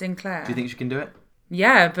 Christine Sinclair. Do you think she can do it?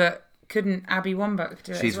 Yeah, but couldn't Abby Wambach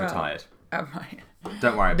do it She's as well? retired. Oh, right.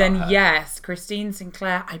 Don't worry about Then her. yes, Christine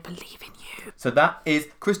Sinclair, I believe in you. So that is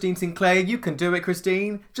Christine Sinclair. You can do it,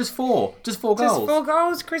 Christine. Just 4 goals. Just 4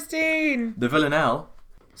 goals, Christine. The villanelle,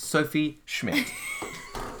 Sophie Schmidt.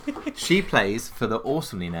 She plays for the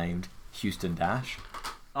awesomely named Houston Dash.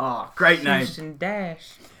 Oh, great name. Houston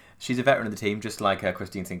Dash. She's a veteran of the team, just like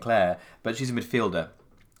Christine Sinclair, but she's a midfielder.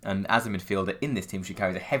 And as a midfielder in this team, she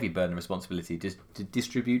carries a heavy burden of responsibility to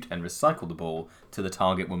distribute and recycle the ball to the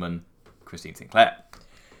target woman, Christine Sinclair.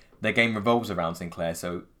 Their game revolves around Sinclair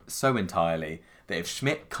so entirely that if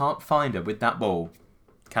Schmidt can't find her with that ball,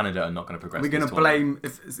 Canada are not going to progress. We're going to blame...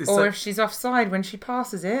 It's Or if she's offside when she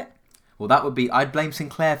passes it. Well, I'd blame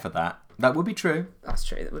Sinclair for that. That would be true. That's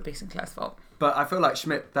true, that would be Sinclair's fault. But I feel like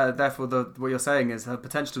Schmidt, therefore, what you're saying is her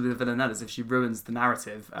potential to be the villanelle is if she ruins the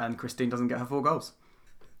narrative and Christine doesn't get her 4 goals.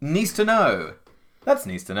 Needs to know. That's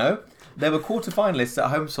needs to know. They were quarter-finalists at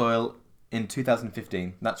home soil in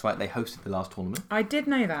 2015. That's right, they hosted the last tournament. I did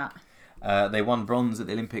know that. They won bronze at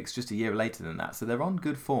the Olympics just a year later than that, so they're on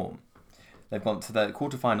good form. They've gone to the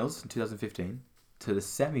quarterfinals in 2015, to the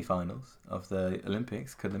semi-finals of the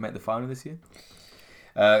Olympics. Could they make the final this year?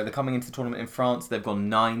 They're coming into the tournament in France. They've gone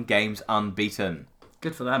 9 games unbeaten.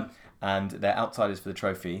 Good for them. And they're outsiders for the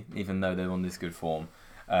trophy, even though they're on this good form.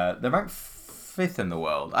 They're ranked 5th in the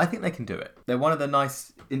world. I think they can do it. They're one of the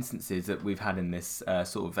nice instances that we've had in this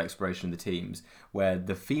sort of exploration of the teams, where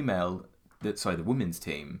the women's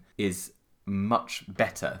team is much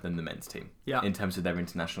better than the men's team in terms of their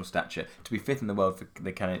international stature. To be 5th in the world for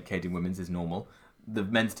the Canadian women's is normal. The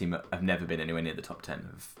men's team have never been anywhere near the top 10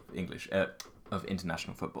 of of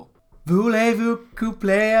international football. Voulez-vous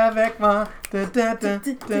coupler avec moi? Da, da, da,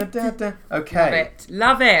 da, da, da. Okay.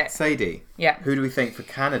 Love it. Sadie. Yeah. Who do we think for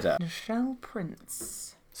Canada? Nichelle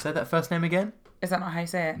Prince. Say that first name again. Is that not how you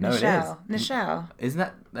say it? No, it is. Nichelle. Isn't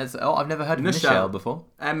that? I've never heard of Michelle. Michelle before.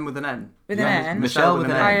 M with an N. With Yeah, an N. Michelle with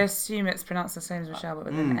an I N. assume it's pronounced the same as Michelle, but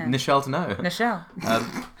with an N. Nichelle to know. Nichelle.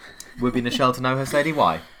 Would be Nichelle to know her, Sadie.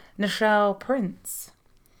 Why? Nichelle Prince.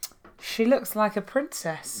 She looks like a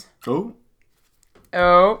princess. Oh.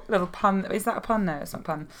 Oh, little pun. Is that a pun? No, it's not a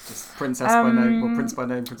pun. Just princess by name, or prince by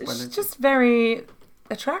name, prince by She's name. just very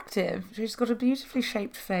attractive. She's got a beautifully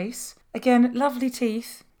shaped face. Again, lovely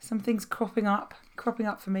teeth. Some things cropping up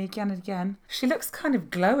for me again and again. She looks kind of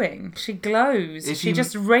glowing. She glows. If She you-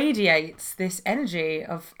 just radiates this energy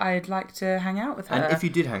of I'd like to hang out with her. And if you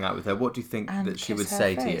did hang out with her, what do you think and that she kiss would her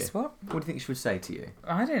say to you? face. What? What do you think she would say to you?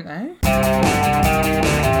 I don't know.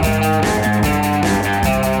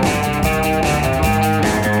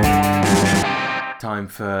 Time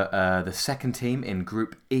for the second team in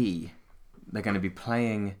Group E. They're going to be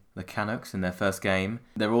playing the Canucks in their first game.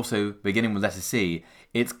 They're also beginning with letter C.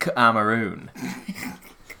 It's Cameroon.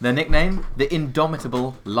 Their nickname, the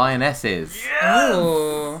Indomitable Lionesses.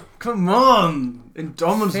 Oh, Come on!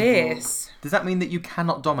 Indomitable. fierce. Does that mean that you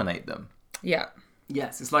cannot dominate them? Yeah.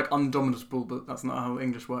 Yes, it's like undominable, but that's not how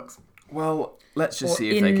English works. Well, let's just Or see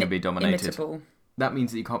if they can be dominated. Imitable. That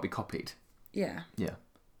means that you can't be copied. Yeah. Yeah.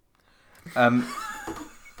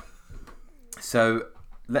 So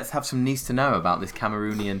let's have some needs to know about this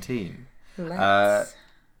Cameroonian team. Let's.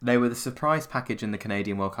 They were the surprise package in the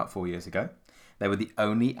Canadian World Cup 4 years ago. They were the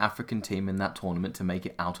only African team in that tournament to make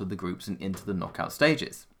it out of the groups and into the knockout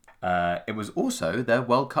stages. It was also their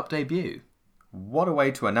World Cup debut. What a way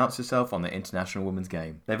to announce yourself on the International Women's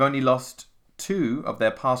Game. They've only lost 2 of their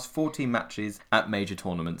past 14 matches at major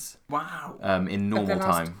tournaments Wow. in Of normal the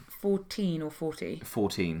last time. 14 or 40.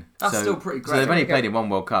 14. That's still pretty So great. they've only Very played good. in one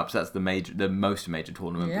World Cup, so that's the most major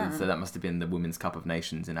tournament. Yeah. So that must have been the Women's Cup of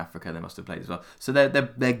Nations in Africa. They must have played as well. So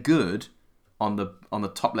they're good on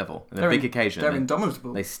the top level. And a big occasion. They're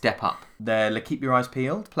indomitable. They step up. Their Keep Your Eyes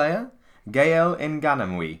Peeled player, Gaëlle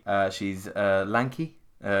Nganamwi. She's a lanky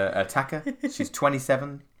attacker. She's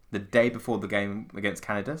 27. The day before the game against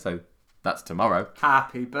Canada, so that's tomorrow.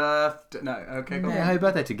 Happy birthday. No, okay, go Yeah, on. happy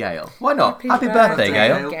birthday to Gail. Why not? Happy birthday,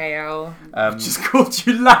 Gail. Gail. Just called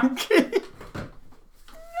you lanky.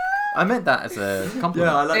 I meant that as a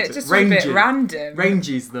compliment. Yeah, I like It it. just was a bit random.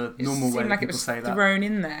 Rangy's the It normal way seemed like it people was say that. thrown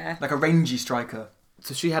in there. Like a rangy striker.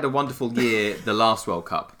 So she had a wonderful year the last World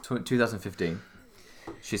Cup, 2015.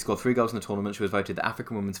 She scored 3 goals in the tournament. She was voted the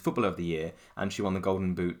African Women's Footballer of the Year, and she won the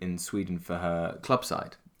Golden Boot in Sweden for her club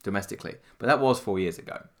side, domestically. But that was 4 years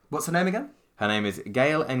ago. What's her name again? Her name is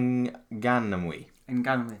Gaëlle Nganamwi.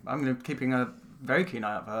 Nganamwi. I'm keeping a very keen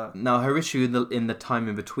eye out for her. Now, her issue in the time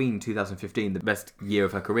in between 2015, the best year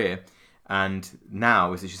of her career, and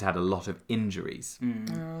now is that she's had a lot of injuries.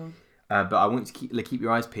 But I want you to keep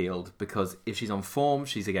your eyes peeled, because if she's on form,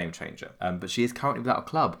 she's a game changer. But she is currently without a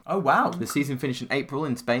club. Oh, wow. The season finished in April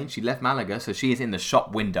in Spain. She left Malaga, so she is in the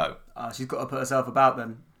shop window. She's got to put herself about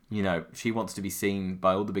then. You know, she wants to be seen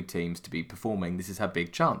by all the big teams to be performing. This is her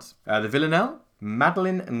big chance. The Villanelle,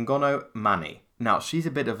 Madeline Ngono Mani. Now, she's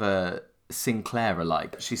a bit of a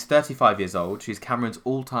Sinclair-alike. She's 35 years old. She's Cameroon's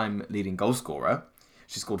all-time leading goal scorer.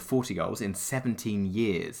 She scored 40 goals in 17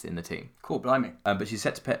 years in the team. Cool, blimey. But she's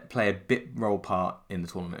set to play a bit role part in the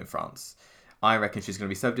tournament in France. I reckon she's going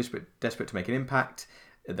to be so desperate to make an impact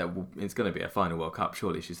that it's going to be a final World Cup,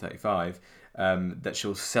 surely she's 35, that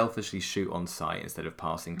she'll selfishly shoot on sight instead of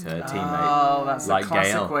passing to a teammate. Oh, that's like a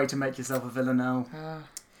classic Gaëlle. way to make yourself a Villanelle.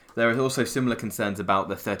 There are also similar concerns about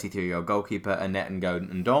the 33-year-old goalkeeper Annette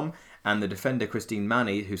Ndom and the defender Christine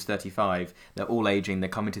Mani, who's 35. They're all aging. They're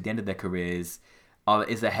coming to the end of their careers.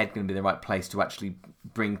 Is their head going to be in the right place to actually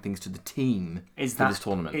bring things to the team for this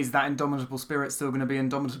tournament? Is that indomitable spirit still going to be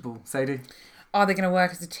indomitable, Sadie? Are they going to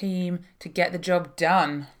work as a team to get the job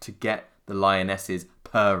done? To get the Lionesses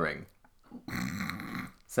purring.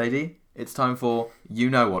 Sadie, it's time for You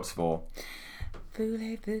Know What's For.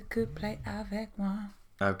 Voulez-vous couper avec moi?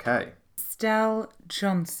 Okay. Stell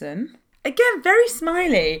Johnson. Again, very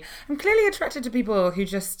smiley. I'm clearly attracted to people who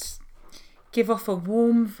just give off a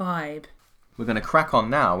warm vibe. We're going to crack on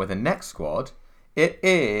now with the next squad. It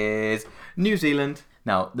is New Zealand.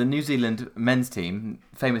 Now, the New Zealand men's team,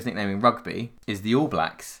 famous nickname in rugby, is the All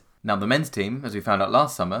Blacks. Now, the men's team, as we found out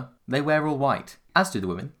last summer, they wear all white, as do the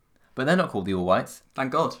women. But they're not called the All Whites.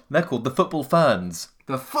 Thank God. They're called the Football Ferns.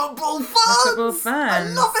 The football ferns! football I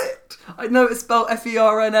ferns. love it! I know it's spelled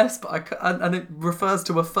F-E-R-N-S, but and it refers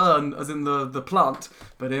to a fern, as in the plant.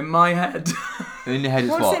 But in my head, In your head,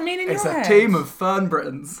 it's What what? does it mean in it's your a head? team of fern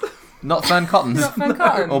Britons. Not Fern Cottons. Not Fern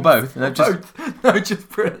Cottons. Or both. No, just Both. No, just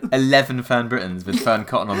Britons. 11 Fern Britons with Fern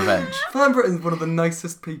Cotton on the bench. Fern Britton's one of the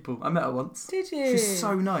nicest people. I met her once. Did you? She's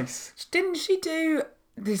so nice. Didn't she do...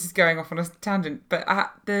 This is going off on a tangent, but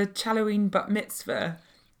at the Halloween bat mitzvah,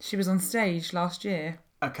 she was on stage last year.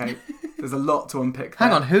 Okay, there's a lot to unpick there.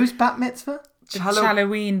 Hang on, who's Bat Mitzvah? The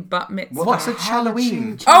Halloween bat mitzvah. What's the a hell are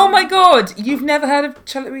Halloween? Oh my god! You've never heard of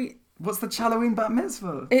Halloween? What's the Halloween bat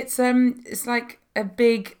mitzvah? It's like a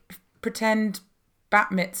big pretend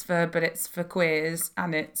bat mitzvah, but it's for queers,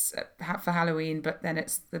 and it's for Halloween, but then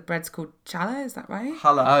the bread's called challah, is that right?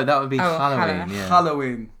 Oh, that would be Oh, Halloween, Halla. yeah.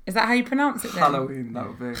 Halloween. Is that how you pronounce it then? Halloween, that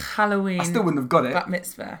would be. Halloween I still wouldn't have got it. bat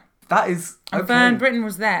mitzvah. That is. And Okay. Fern Britton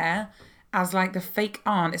was there as like the fake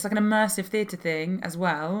aunt. It's like an immersive theatre thing as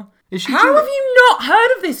well. Is she How Jewish? have you not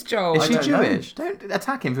heard of this, Joel? Is she don't know. Jewish? Don't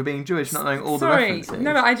attack him for being Jewish, not knowing all the Sorry, references.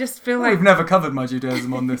 no, but I just feel like We've never covered my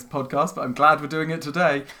Judaism on this podcast, but I'm glad we're doing it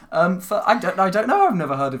today. I don't know. I've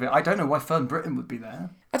never heard of it. I don't know why Fern Britton would be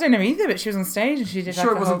there. I don't know either, but she was on stage and she did Sure,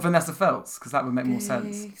 like it a wasn't whole Vanessa Feltz, because that would make more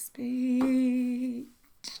sense. big speech.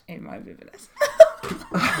 It might be Vanessa.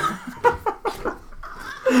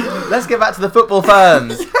 Let's get back to the football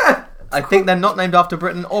ferns. I think they're not named after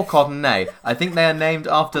Britain or Cottonnay. I think they are named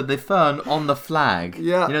after the fern on the flag.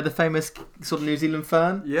 Yeah. You know the famous sort of New Zealand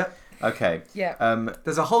fern? Yeah. Okay. Yeah.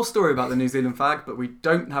 There's a whole story about the New Zealand flag, but we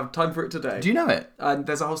don't have time for it today. Do you know it? And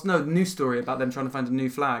there's a whole news story about them trying to find a new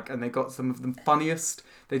flag, and they got some of the funniest.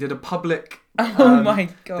 They did a public. Oh my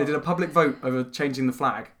God. They did a public vote over changing the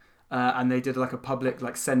flag, and they did like a public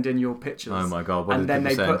like send in your pictures. Oh my God! What And did then they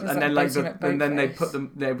people say? put, It's and like then like voting at and then they Boatface. put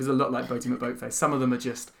them. It was a lot like voting at Boatface. Some of them are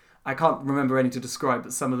just. I can't remember any to describe,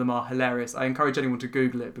 but some of them are hilarious. I encourage anyone to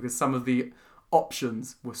Google it because some of the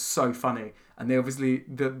options were so funny, and they obviously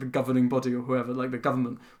the governing body or whoever, like the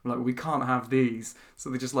government, were like, well, we can't have these,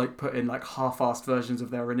 so they just like put in like half-assed versions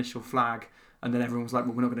of their initial flag, and then everyone was like,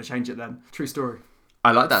 well, we're not going to change it then. True story.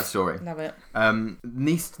 I like that story. Love it.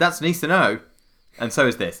 That's nice to know, and so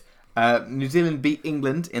is this. New Zealand beat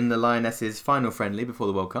England in the Lionesses' final friendly before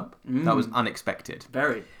the World Cup. That was unexpected.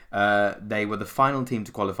 Very. They were the final team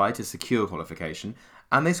to qualify to secure qualification,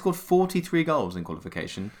 and they scored 43 goals in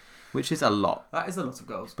qualification, which is a lot. That is a lot of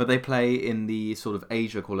goals. But they play in the sort of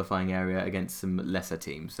Asia qualifying area against some lesser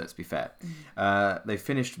teams, let's be fair. They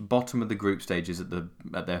finished bottom of the group stages at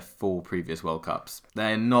their 4 previous World Cups.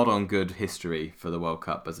 They're not on good history for the World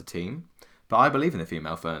Cup as a team, but I believe in the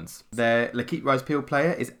female ferns. Their Lakeith Rise Peel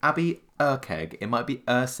player is Abby Erkeg. It might be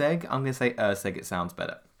Erseg. I'm going to say Erseg, it sounds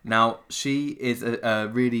better. Now, she is a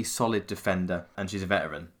really solid defender, and she's a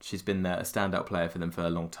veteran. She's been a standout player for them for a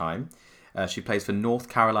long time. She plays for North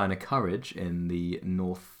Carolina Courage in the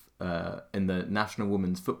National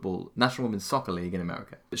Women's Soccer League in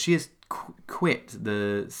America. But she has quit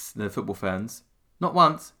the football ferns not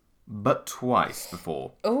once, but twice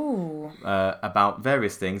before. Oh. About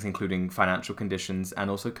various things, including financial conditions and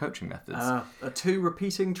also coaching methods. Two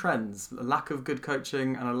repeating trends: a lack of good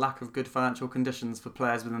coaching and a lack of good financial conditions for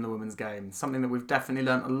players within the women's game. Something that we've definitely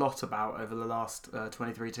learnt a lot about over the last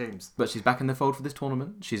 23 teams. But she's back in the fold for this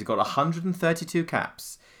tournament. She's got 132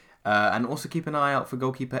 caps. And also keep an eye out for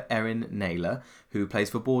goalkeeper Erin Naylor, who plays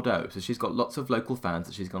for Bordeaux. So she's got lots of local fans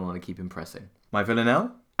that she's going to want to keep impressing. My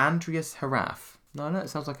villanelle, Andreas Haraf. No, it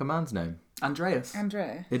sounds like a man's name. Andreas.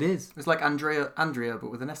 Andrea. It is. It's like Andrea,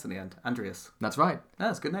 but with an S in the end. Andreas. That's right. Yeah,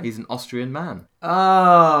 that's a good name. He's an Austrian man.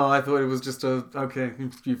 Oh, I thought it was just okay,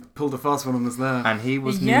 you've pulled a fast one on us there. And he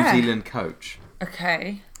was Yeah. New Zealand coach.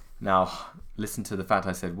 Okay. Now, listen to the fact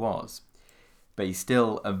I said was. But he's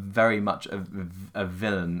still very much a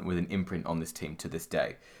villain with an imprint on this team to this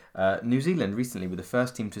day. New Zealand recently were the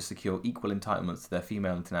first team to secure equal entitlements to their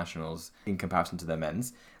female internationals in comparison to their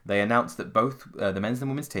men's. They announced that both the men's and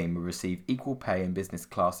women's team will receive equal pay and business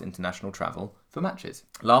class international travel for matches.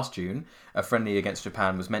 Last June, a friendly against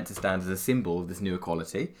Japan was meant to stand as a symbol of this new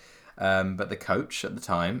equality, but the coach at the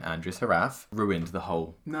time, Andreas Haraf, ruined the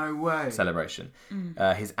whole No way. celebration.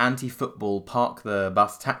 His anti-football park the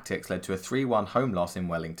bus tactics led to a 3-1 home loss in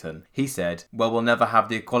Wellington. He said, well, we'll never have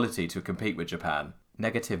the equality to compete with Japan.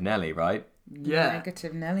 Negative Nelly, right? Yeah.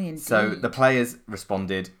 Negative Nelly indeed. So the players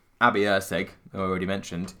responded. Abby Erseg, who I already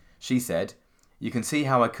mentioned, she said, you can see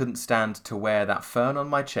how I couldn't stand to wear that fern on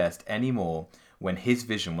my chest anymore when his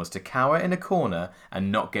vision was to cower in a corner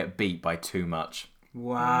and not get beat by too much.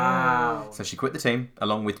 Wow. So she quit the team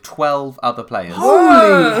along with 12 other players.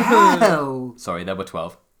 Holy hell. Sorry, there were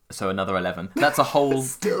 12. So another 11. That's a whole.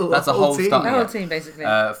 Still that's a a whole whole team. start. the whole yeah. team, basically.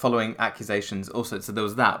 Following accusations, also, so there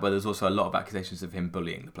was that, but there's also a lot of accusations of him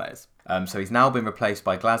bullying the players. So he's now been replaced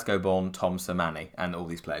by Glasgow-born Tom Sermanni, and all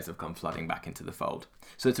these players have come flooding back into the fold.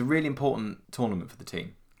 So it's a really important tournament for the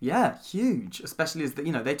team. Yeah, huge. Especially as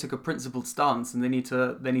they took a principled stance, and they need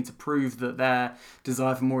to prove that their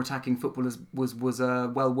desire for more attacking football was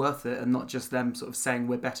well worth it, and not just them sort of saying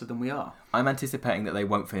we're better than we are. I'm anticipating that they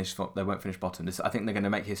won't finish bottom. I think they're going to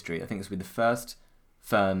make history. I think this will be the first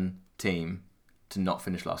Fern team to not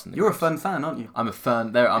finish last in the You're a groups. Fern fan, aren't you? I'm a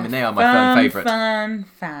Fern. They are my Fern favourite. Fan.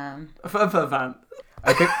 A Fern fan.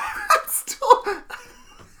 Okay. Stop.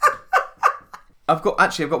 I've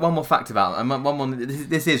got one more fact about it.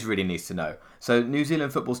 This is really nice to know. So New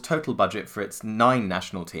Zealand football's total budget for its 9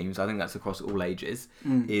 national teams, I think that's across all ages,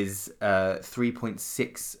 is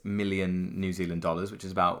 3.6 million New Zealand dollars, which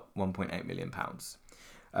is about 1.8 million pounds.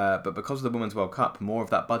 But because of the Women's World Cup, more of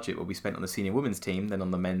that budget will be spent on the senior women's team than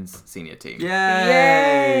on the men's senior team.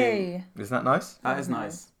 Yay! Isn't that nice? That is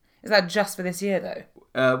nice. Is that just for this year, though?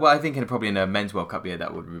 Well, I think probably in a men's World Cup year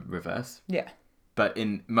that would reverse. Yeah. But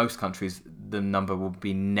in most countries, the number will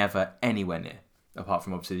be never anywhere near, apart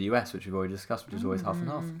from obviously the US, which we've already discussed, which is always half and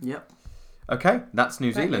half. Yep. Okay, that's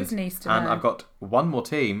New That Zealand. is nice to And know. I've got one more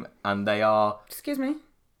team, and they are Excuse me.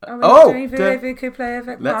 Oh, doing Voulez-vous que play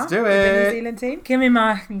avec moi? let's do with the it. New Zealand team. Give me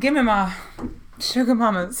my sugar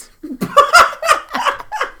mamas.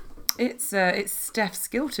 It's Steph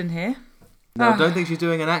Skilton here. No, I don't think she's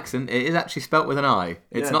doing an accent. It is actually spelt with an I.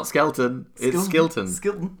 It's Yeah. not Skelton. It's Skilton.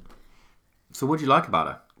 Skilton. So what do you like about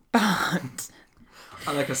her? But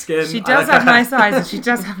I like her skin. she does have nice eyes and she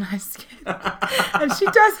does have nice skin. And she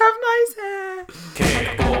does have nice hair.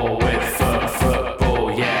 Kickball with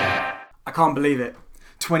football, yeah. I can't believe it.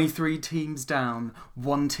 23 teams down,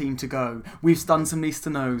 1 team to go. We've done some Easter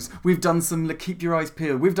Nose. We've done some Le Keep Your Eyes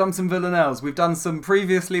Peeled. We've done some Villanelles. We've done some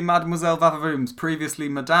previously Mademoiselle Vavavoums, previously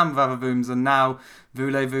Madame Vavavoums, and now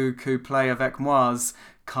Voulez-vous que play avec moi?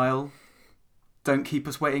 Kyle, don't keep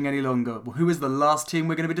us waiting any longer. Well, who is the last team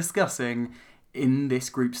we're going to be discussing in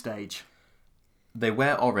this group stage? They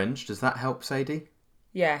wear orange. Does that help, Sadie?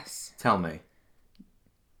 Yes. Tell me.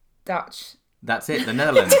 Dutch. That's it, the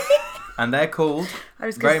Netherlands. And they're called, I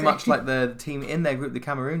was gonna very say. much like the team in their group, the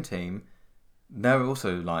Cameroon team, they're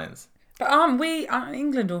also lions. But aren't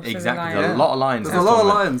England also Exactly, the there's lion? a lot of lions. There's in a this lot of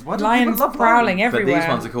tournament. lions. Why do Lions people love prowling lions? everywhere. But these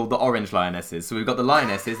ones are called the orange lionesses. So we've got the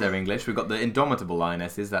lionesses, they're English. We've got the indomitable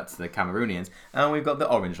lionesses, that's the Cameroonians. And we've got the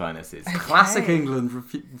orange lionesses. Classic Okay. England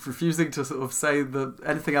refusing to sort of say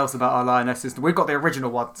anything else about our lionesses. We've got the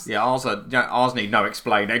original ones. Yeah, ours need no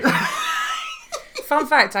explaining. Fun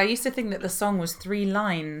fact, I used to think that the song was 3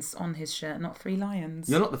 lines on his shirt, not 3 lions.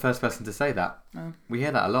 You're not the first person to say that. Oh. We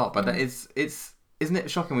hear that a lot, but isn't it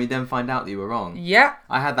shocking when you then find out that you were wrong? Yeah.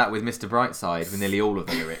 I had that with Mr. Brightside with nearly all of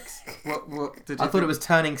the lyrics. What did you I thought think? it was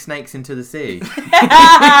turning snakes into the sea.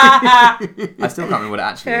 I still can't remember what it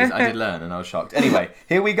actually is. I did learn and I was shocked. Anyway,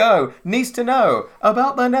 here we go. Needs to know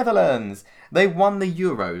about the Netherlands. They won the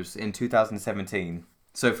Euros in 2017.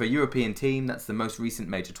 So for a European team, that's the most recent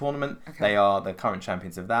major tournament. Okay. They are the current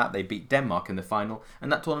champions of that. They beat Denmark in the final,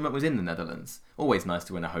 and that tournament was in the Netherlands. Always nice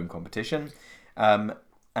to win a home competition. And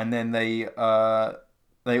then they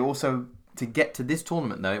also, to get to this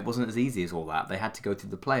tournament though, it wasn't as easy as all that. They had to go through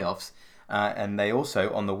the playoffs, and they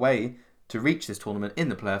also, on the way to reach this tournament in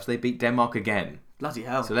the playoffs, they beat Denmark again. Bloody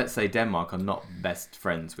hell. So let's say Denmark are not best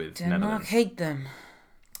friends with Denmark Netherlands. hate them.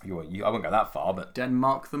 I won't go that far, but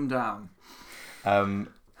Denmark them down.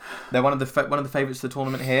 they're one of the favourites to the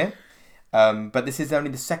tournament here. But this is only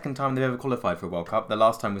the second time they've ever qualified for a World Cup. The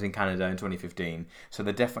last time was in Canada in 2015. So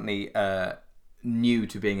they're definitely new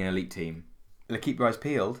to being an elite team. Le Keep Your Eyes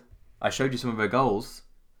Peeled. I showed you some of her goals.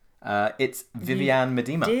 It's Viviane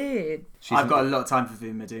Miedema. Did. I've got a lot of time for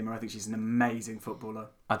Viviane Miedema. I think she's an amazing footballer.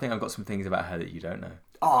 I think I've got some things about her that you don't know.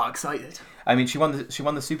 Oh, excited. I mean, she won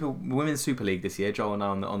the Women's Super League this year. Joel and I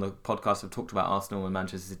on the podcast have talked about Arsenal and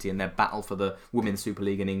Manchester City and their battle for the Women's Super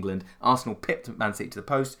League in England. Arsenal pipped Man City to the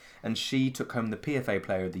post, and she took home the PFA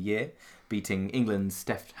Player of the Year, beating England's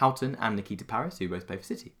Steph Houghton and Nikita Paris, who both play for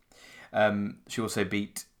City. She also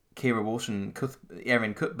beat Kira Walsh and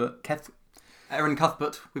Erin Cuthbert. Erin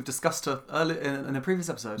Cuthbert, we've discussed her earlier in a previous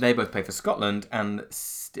episode. They both play for Scotland, and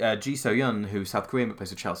Ji So-yeon, who's South Korean but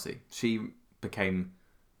plays for Chelsea. She became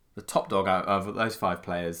the top dog out of those 5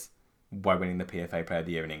 players by winning the PFA Player of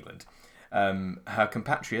the Year in England. Her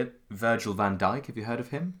compatriot, Virgil van Dijk, have you heard of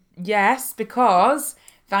him? Yes, because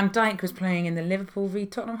Van Dijk was playing in the Liverpool v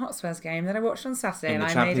Tottenham Hotspurs game that I watched on Saturday, In and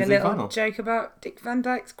the I made a Champions League little final. joke about Dick Van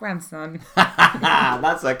Dijk's grandson.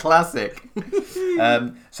 That's a classic.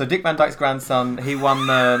 So Dick Van Dijk's grandson, he won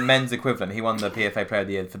the men's equivalent. He won the PFA Player of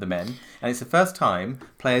the Year for the men. And it's the first time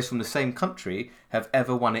players from the same country have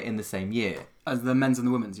ever won it in the same year. As the men's and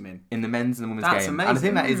the women's, you mean? In the men's and the women's That's game. amazing. And I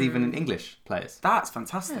think that is even in English players. That's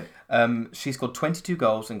fantastic. She scored 22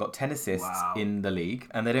 goals and got 10 assists Wow. in the league.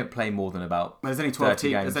 And they don't play more than about There's only 12 30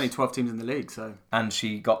 teams. games. There's only 12 teams in the league, so And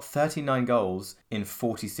she got 39 goals in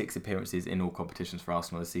 46 appearances in all competitions for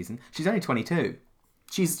Arsenal this season. She's only 22.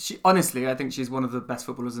 she honestly, I think she's one of the best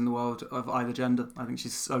footballers in the world of either gender. I think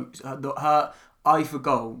she's so her eye for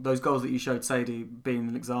goal, those goals that you showed Sadie being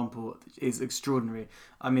an example, is extraordinary.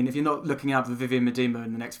 I mean, if you're not looking out for Viviane Miedema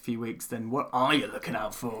in the next few weeks, then what are you looking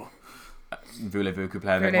out for? Voulez-vous que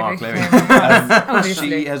play avec Voulez-vous Mark que Cleary. Obviously.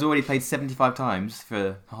 She has already played 75 times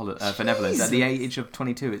for Netherlands. At the age of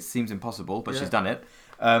 22, it seems impossible, but Yeah. she's done it.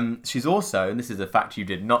 She's also, and this is a fact you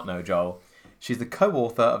did not know, Joel, she's the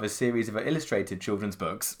co-author of a series of illustrated children's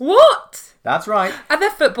books. What? That's right. Are there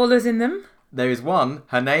footballers in them? There is one,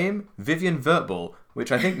 her name, Vivian Vertball,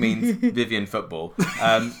 which I think means Vivian Football.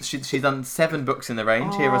 She's done 7 books in the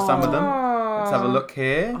range. Here are some of them. Let's have a look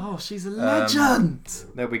here. Oh, she's a legend.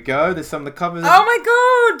 There we go. There's some of the covers. Oh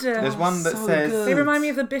my god! There's one that so says... good. They remind me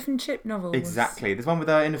of the Biff and Chip novels. Exactly. There's one with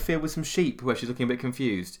her in a field with some sheep where she's looking a bit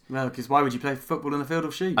confused. Well, because why would you play football in a field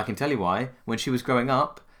of sheep? I can tell you why. When she was growing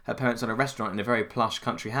up, her parents owned a restaurant in a very plush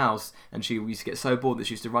country house, and she used to get so bored that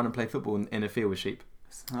she used to run and play football in a field with sheep.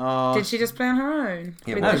 Oh, Did she just play on her own?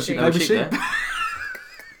 Yeah, With well, the she- sheep? no, maybe sheep sheep.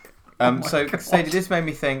 there. So, Sadie, this made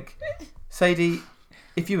me think, Sadie,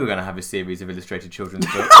 if you were going to have a series of illustrated children's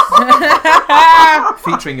books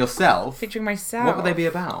featuring yourself, Featuring myself. what would they be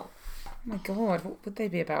about? Oh my god, what would they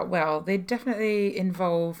be about? Well, they'd definitely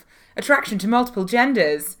involve attraction to multiple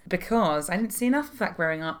genders, because I didn't see enough of that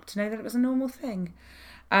growing up to know that it was a normal thing.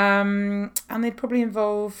 And they'd probably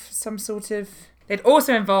involve some sort of... They'd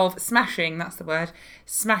also involve smashing, that's the word,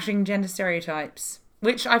 smashing gender stereotypes,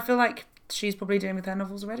 which I feel like she's probably doing with her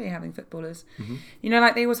novels already, having footballers. Mm-hmm. You know,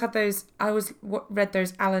 like they always had those... I always read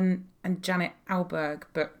those Alan and Janet Alberg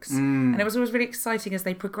books, and it was always really exciting as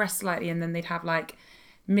they progressed slightly, and then they'd have like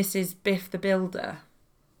Mrs. Biff the Builder.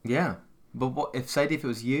 Yeah. But what if it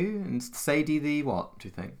was you and Sadie the what, do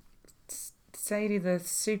you think? Sadie the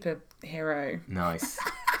superhero. Nice.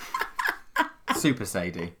 Super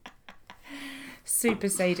Sadie. Super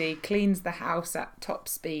Sadie cleans the house at top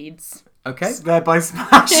speeds. Okay. thereby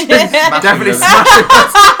smashing. Smashing Definitely them.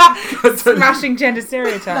 smashing. Smashing gender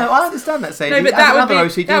stereotypes. No, I understand that, Sadie. No, but As that would another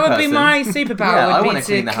be OCD that would be person- my superpower. Yeah, I would wanna be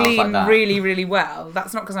clean to the house like clean that. really, really well.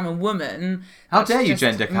 That's not because I'm a woman. How That's dare you just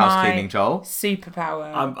gender house my cleaning, Joel?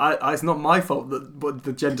 Superpower. It's not my fault that what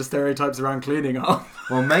the gender stereotypes around cleaning are.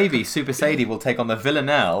 Well, maybe Super Sadie will take on the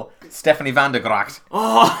villanelle, Stephanie van der Gracht.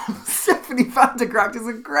 Oh, Stephanie van der Gracht is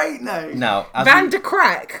a great name. Now, as Van de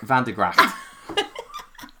Crack. Van der Gracht.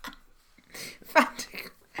 Van de...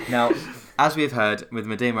 Now, as we have heard, with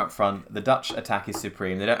Medema up front, the Dutch attack is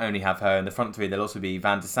supreme. They don't only have her in the front three, there'll also be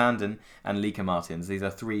Van der Sanden and Lieke Martins. These are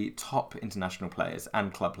three top international players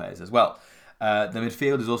and club players as well. The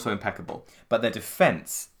midfield is also impeccable. But their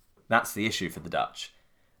defence, that's the issue for the Dutch.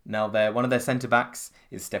 Now, one of their centre-backs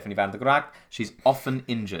is Stephanie van der Gracht. She's often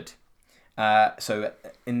injured. So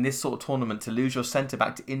in this sort of tournament, to lose your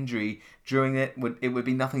centre-back to injury during it would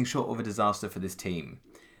be nothing short of a disaster for this team.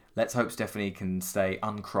 Let's hope Stephanie can stay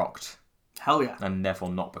uncrocked Hell yeah. and therefore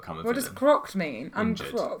not become a What does villain. crocked mean? Injured.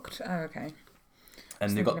 Uncrocked. Oh, okay.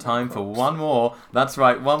 And you've thinking got about time for crocs. one more. That's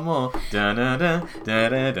right, one more. Da-da-da,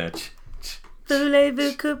 da-da-da,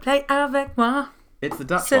 Voulez-vous couper avec moi? It's the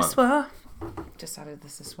Dutch Ce one. soir. Just added the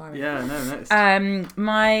ce soir. Yeah, no, noticed.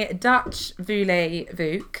 My Dutch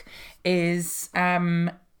voulez-vous is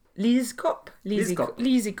Lise Kop. Lise Kop.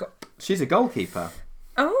 Lise Kop. She's a goalkeeper.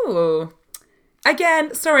 Oh.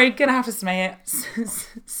 Again, sorry, gonna have to smay it.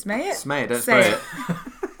 Smay it? Smay it, don't Say spray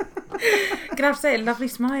it. Gonna have to say it. Lovely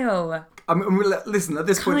smile. Listen, at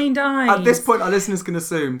this point, Kind eyes. at this point, our listeners can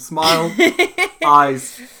assume smile,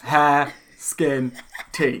 eyes, hair, skin,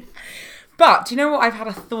 teeth. But do you know what I've had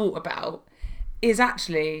a thought about? Is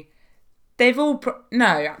actually, they've all...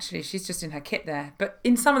 actually, she's just in her kit there. But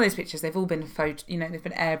in some of those pictures, they've all been they've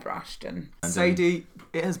been airbrushed and... Sadie,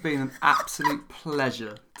 it has been an absolute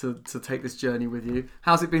pleasure to take this journey with you.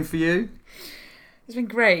 How's it been for you? It's been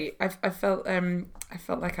great. I felt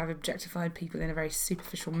like I've objectified people in a very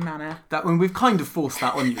superficial manner. That when we've kind of forced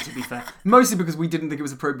that on you, to be fair, mostly because we didn't think it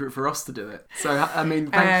was appropriate for us to do it. So I mean,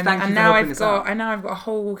 thank you for and now helping us out. I've got a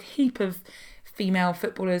whole heap of female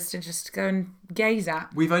footballers to just go and gaze at.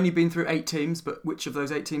 We've only been through 8 teams, but which of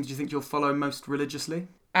those 8 teams do you think you'll follow most religiously?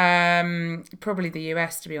 Probably the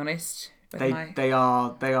US, to be honest. They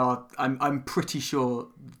are. I'm pretty sure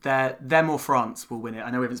them or France will win it. I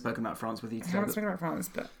know we haven't spoken about France with you I today. haven't But spoken about France,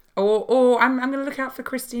 but or I'm going to look out for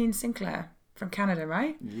Christine Sinclair from Canada,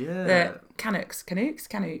 right? yeah, The Canucks.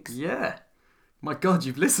 yeah. My God,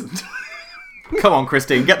 you've listened. Come on,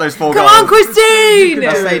 Christine, get those 4 Come goals. on, Christine!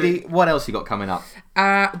 Now, Sadie, what else you got coming up?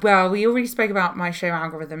 Well, we already spoke about my show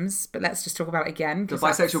algorithms, but let's just talk about it again. The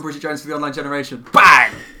 'cause bisexual Bridget Jones for the online generation.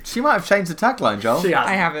 Bang! She might have changed the tagline, Joel. She has.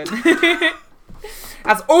 I haven't.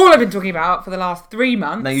 That's all I've been talking about for the last 3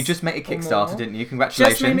 months. No, you just made a or Kickstarter, more. didn't you?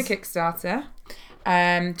 Congratulations. Just made a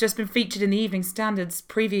Kickstarter. Just been featured in the Evening Standards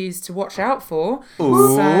previews to watch out for.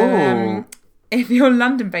 Ooh. So, if you're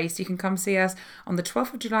London based, you can come see us on the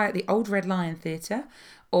 12th of July at the Old Red Lion Theatre,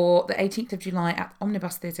 or the 18th of July at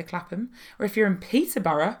Omnibus Theatre Clapham. Or if you're in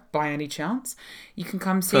Peterborough, by any chance, you can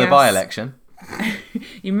come see For us. the by-election.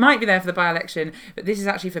 You might be there for the by-election, but this is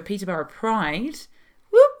actually for Peterborough Pride.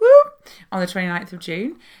 Whoop, whoop, on the 29th of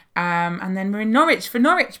June. And then we're in Norwich for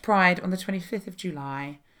Norwich Pride on the 25th of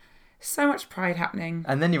July. So much Pride happening.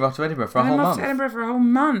 And then you're off to Edinburgh for a And whole I'm off month. to Edinburgh for a whole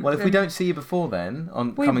month. Well, if we And don't see you before then,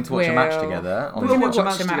 on we coming to watch a match will. together, We're on going watch to a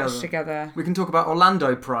watch a match match together. together. We can talk about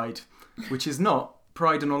Orlando Pride, which is not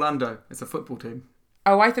Pride in Orlando. It's a football team.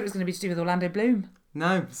 Oh, I thought it was going to be to do with Orlando Bloom.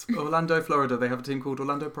 No, it's Orlando, Florida. They have a team called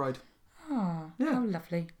Orlando Pride. Oh, Yeah. how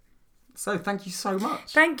lovely. So thank you so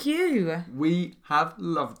much. Thank you. We have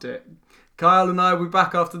loved it. Kyle and I will be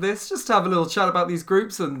back after this just to have a little chat about these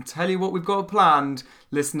groups and tell you what we've got planned.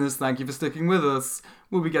 Listeners, thank you for sticking with us.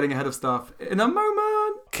 We'll be getting ahead of stuff in a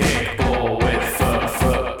moment. Kickball with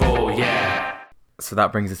football, yeah. So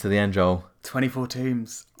that brings us to the end, Joel. 24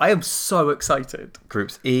 teams. I am so excited.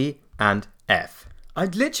 Groups E and F. I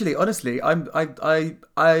literally, honestly,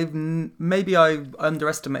 maybe I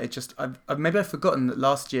underestimated. Maybe I've forgotten that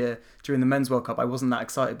last year during the Men's World Cup I wasn't that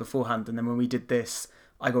excited beforehand, and then when we did this,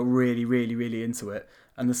 I got really, really, really into it.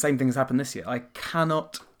 And the same thing has happened this year. I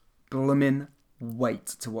cannot blooming wait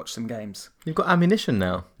to watch some games. You've got ammunition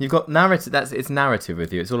now. You've got narrative. It's narrative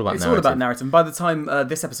with you. It's all about It's narrative. all about narrative. And by the time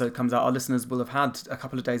this episode comes out, our listeners will have had a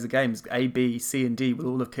couple of days of games. A, B, C, and D will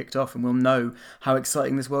all have kicked off, and we'll know how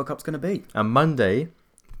exciting this World Cup's going to be. And Monday,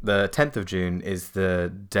 the 10th of June, is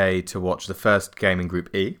the day to watch the first game in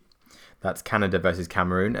Group E. That's Canada versus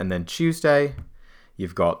Cameroon. And then Tuesday,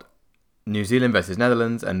 you've got New Zealand versus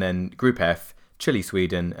Netherlands. And then Group F, Chile,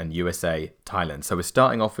 Sweden, and USA, Thailand. So we're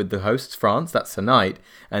starting off with the hosts, France. That's tonight.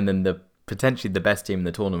 And then potentially the best team in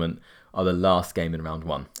the tournament are the last game in round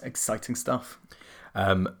 1. Exciting stuff.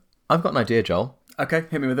 I've got an idea, Joel. Okay,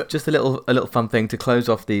 hit me with it. Just a little fun thing to close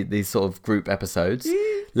off these sort of group episodes.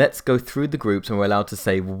 Let's go through the groups and we're allowed to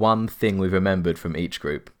say one thing we've remembered from each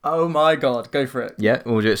group. Oh my God, go for it. Yeah,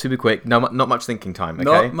 we'll do it super quick. No, not much thinking time, okay?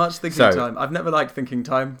 Not much thinking So, time. I've never liked thinking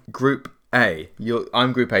time. Group A.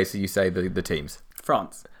 I'm Group A, so you say the teams.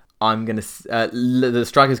 France. I'm going to... the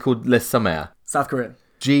striker's called Les Sommer. South Korea.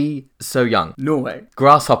 Ji So Young. Norway.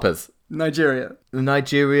 Grasshoppers. Nigeria.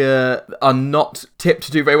 Nigeria are not tipped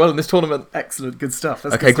to do very well in this tournament. Excellent, good stuff.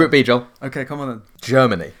 That's Okay, good Group B, Joel. stuff. Okay, come on then.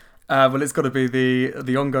 Germany. Well, it's got to be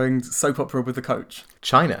the ongoing soap opera with the coach.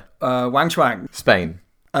 China. Wang Chuang. Spain.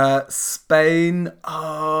 Spain.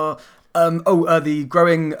 The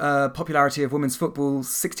growing popularity of women's football.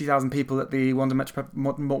 60,000 people at the Wanda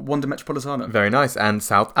Metropolitano. Very nice. And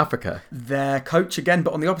South Africa. Their coach again,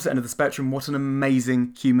 but on the opposite end of the spectrum. What an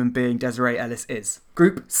amazing human being Desiree Ellis is.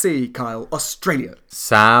 Group C, Kyle. Australia.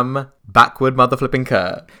 Sam Backward Mother Flipping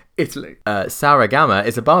Kerr. Italy. Sarah Gamma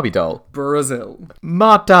is a Barbie doll. Brazil.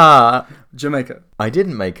 Marta. Jamaica. I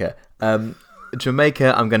didn't make her.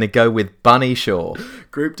 Jamaica, I'm going to go with Bunny Shaw.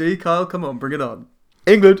 Group D, Kyle, come on, bring it on.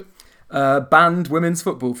 England. Banned women's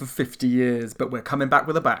football for 50 years, but we're coming back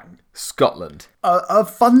with a bang. Scotland. Are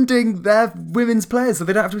funding their women's players so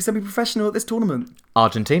they don't have to be semi-professional at this tournament.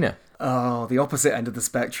 Argentina. Oh, the opposite end of the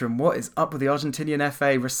spectrum. What is up with the Argentinian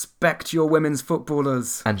FA? Respect your women's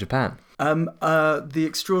footballers. And Japan. The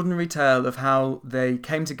extraordinary tale of how they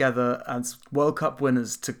came together as World Cup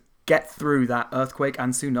winners to get through that earthquake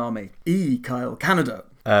and tsunami. E, Kyle. Canada.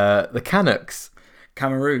 The Canucks.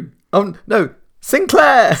 Cameroon. Oh, no.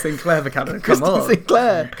 Sinclair. Sinclair for Canada. Come Kristen on.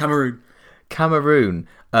 Sinclair. Cameroon. Cameroon.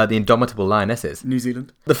 The Indomitable Lionesses. New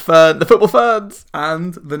Zealand. The Football Ferns.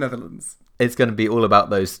 And the Netherlands. It's going to be all about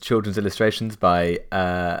those children's illustrations by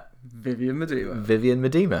Vivian Medema. Vivian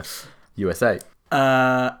Medema. USA.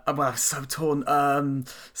 Well, so torn.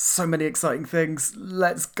 So many exciting things.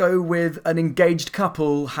 Let's go with an engaged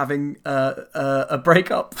couple having a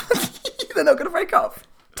breakup. They're not going to break up.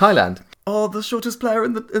 Thailand. Oh, the shortest player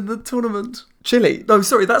in the tournament. Chile. No,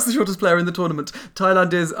 sorry, that's the shortest player in the tournament.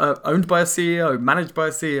 Thailand is owned by a CEO, managed by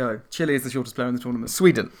a CEO. Chile is the shortest player in the tournament.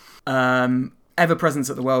 Sweden. Ever present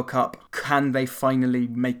at the World Cup. Can they finally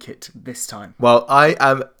make it this time? Well, I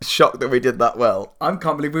am shocked that we did that well. I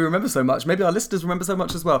can't believe we remember so much. Maybe our listeners remember so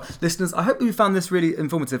much as well. Listeners, I hope that you found this really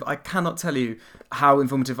informative. I cannot tell you how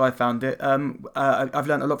informative I found it. I've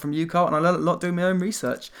learned a lot from you, Carl, and I learned a lot doing my own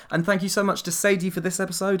research. And thank you so much to Sadie for this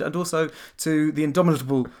episode, and also to the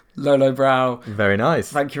indomitable Lolo Brow. Very nice.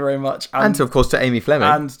 Thank you very much. And of course, to Amy Fleming.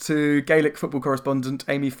 And to Gaelic football correspondent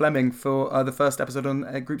Amy Fleming for the first episode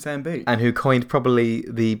on Groups A and B. And who coined probably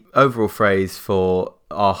the overall phrase for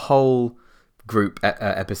our whole group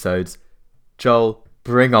episodes. Joel,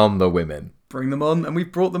 bring on the women. Bring them on, and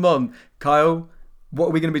we've brought them on. Kyle, what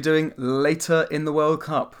are we going to be doing later in the World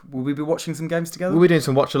Cup? Will we be watching some games together? We'll be doing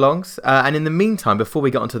some watch-alongs. And in the meantime, before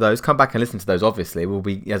we get onto those, come back and listen to those, obviously. We'll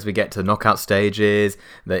be, as we get to the knockout stages,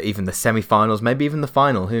 even the semi-finals, maybe even the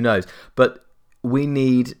final, who knows. But we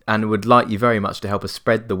need and would like you very much to help us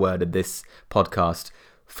spread the word of this podcast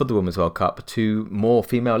for the Women's World Cup to more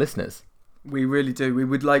female listeners. We really do. We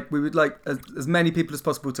would like as many people as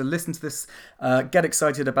possible to listen to this, get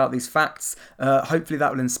excited about these facts. Hopefully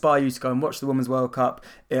that will inspire you to go and watch the Women's World Cup.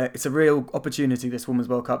 It's a real opportunity, this Women's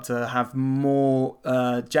World Cup, to have more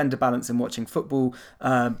gender balance in watching football,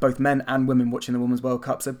 both men and women watching the Women's World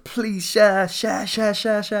Cup. So please share.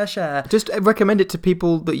 Just recommend it to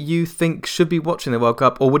people that you think should be watching the World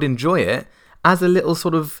Cup or would enjoy it as a little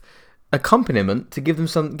sort of accompaniment to give them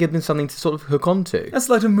something to sort of hook onto. That's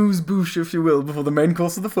like a amuse-bouche, if you will, before the main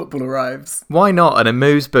course of the football arrives. Why not an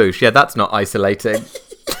amuse-bouche? Yeah, that's not isolating.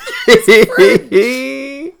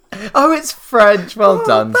 Oh, it's French. Well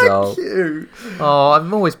done, Joel. Thank you. Oh,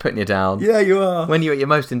 I'm always putting you down. Yeah, you are. When you're at your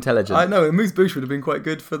most intelligent. I know, amuse-bouche would have been quite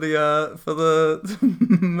good for the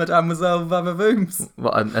Mademoiselle Vavavoom.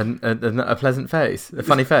 What, a pleasant face? A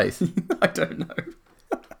funny face? I don't know.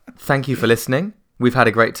 Thank you for listening. We've had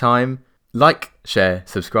a great time. Like, share,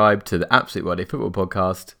 subscribe to the Absolute Worldly Football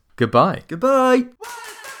Podcast. Goodbye. Goodbye.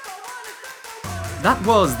 That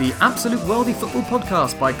was the Absolute Worldly Football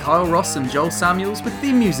Podcast by Kyle Ross and Joel Samuels, with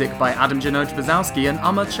theme music by Adam Janoj Wazowski and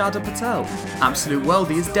Amar Chadha Patel. Absolute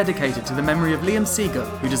Worldly is dedicated to the memory of Liam Seeger,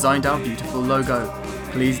 who designed our beautiful logo.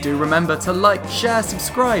 Please do remember to like, share,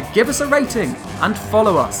 subscribe, give us a rating, and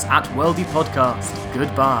follow us at Worldly Podcast.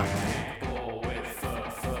 Goodbye.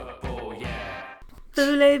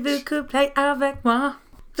 Voulez-vous couper avec moi?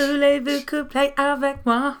 Voulez-vous couper avec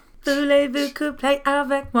moi? Voulez-vous couper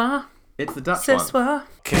avec moi? It's the Dutch Ce one. soir.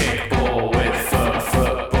 Kick ball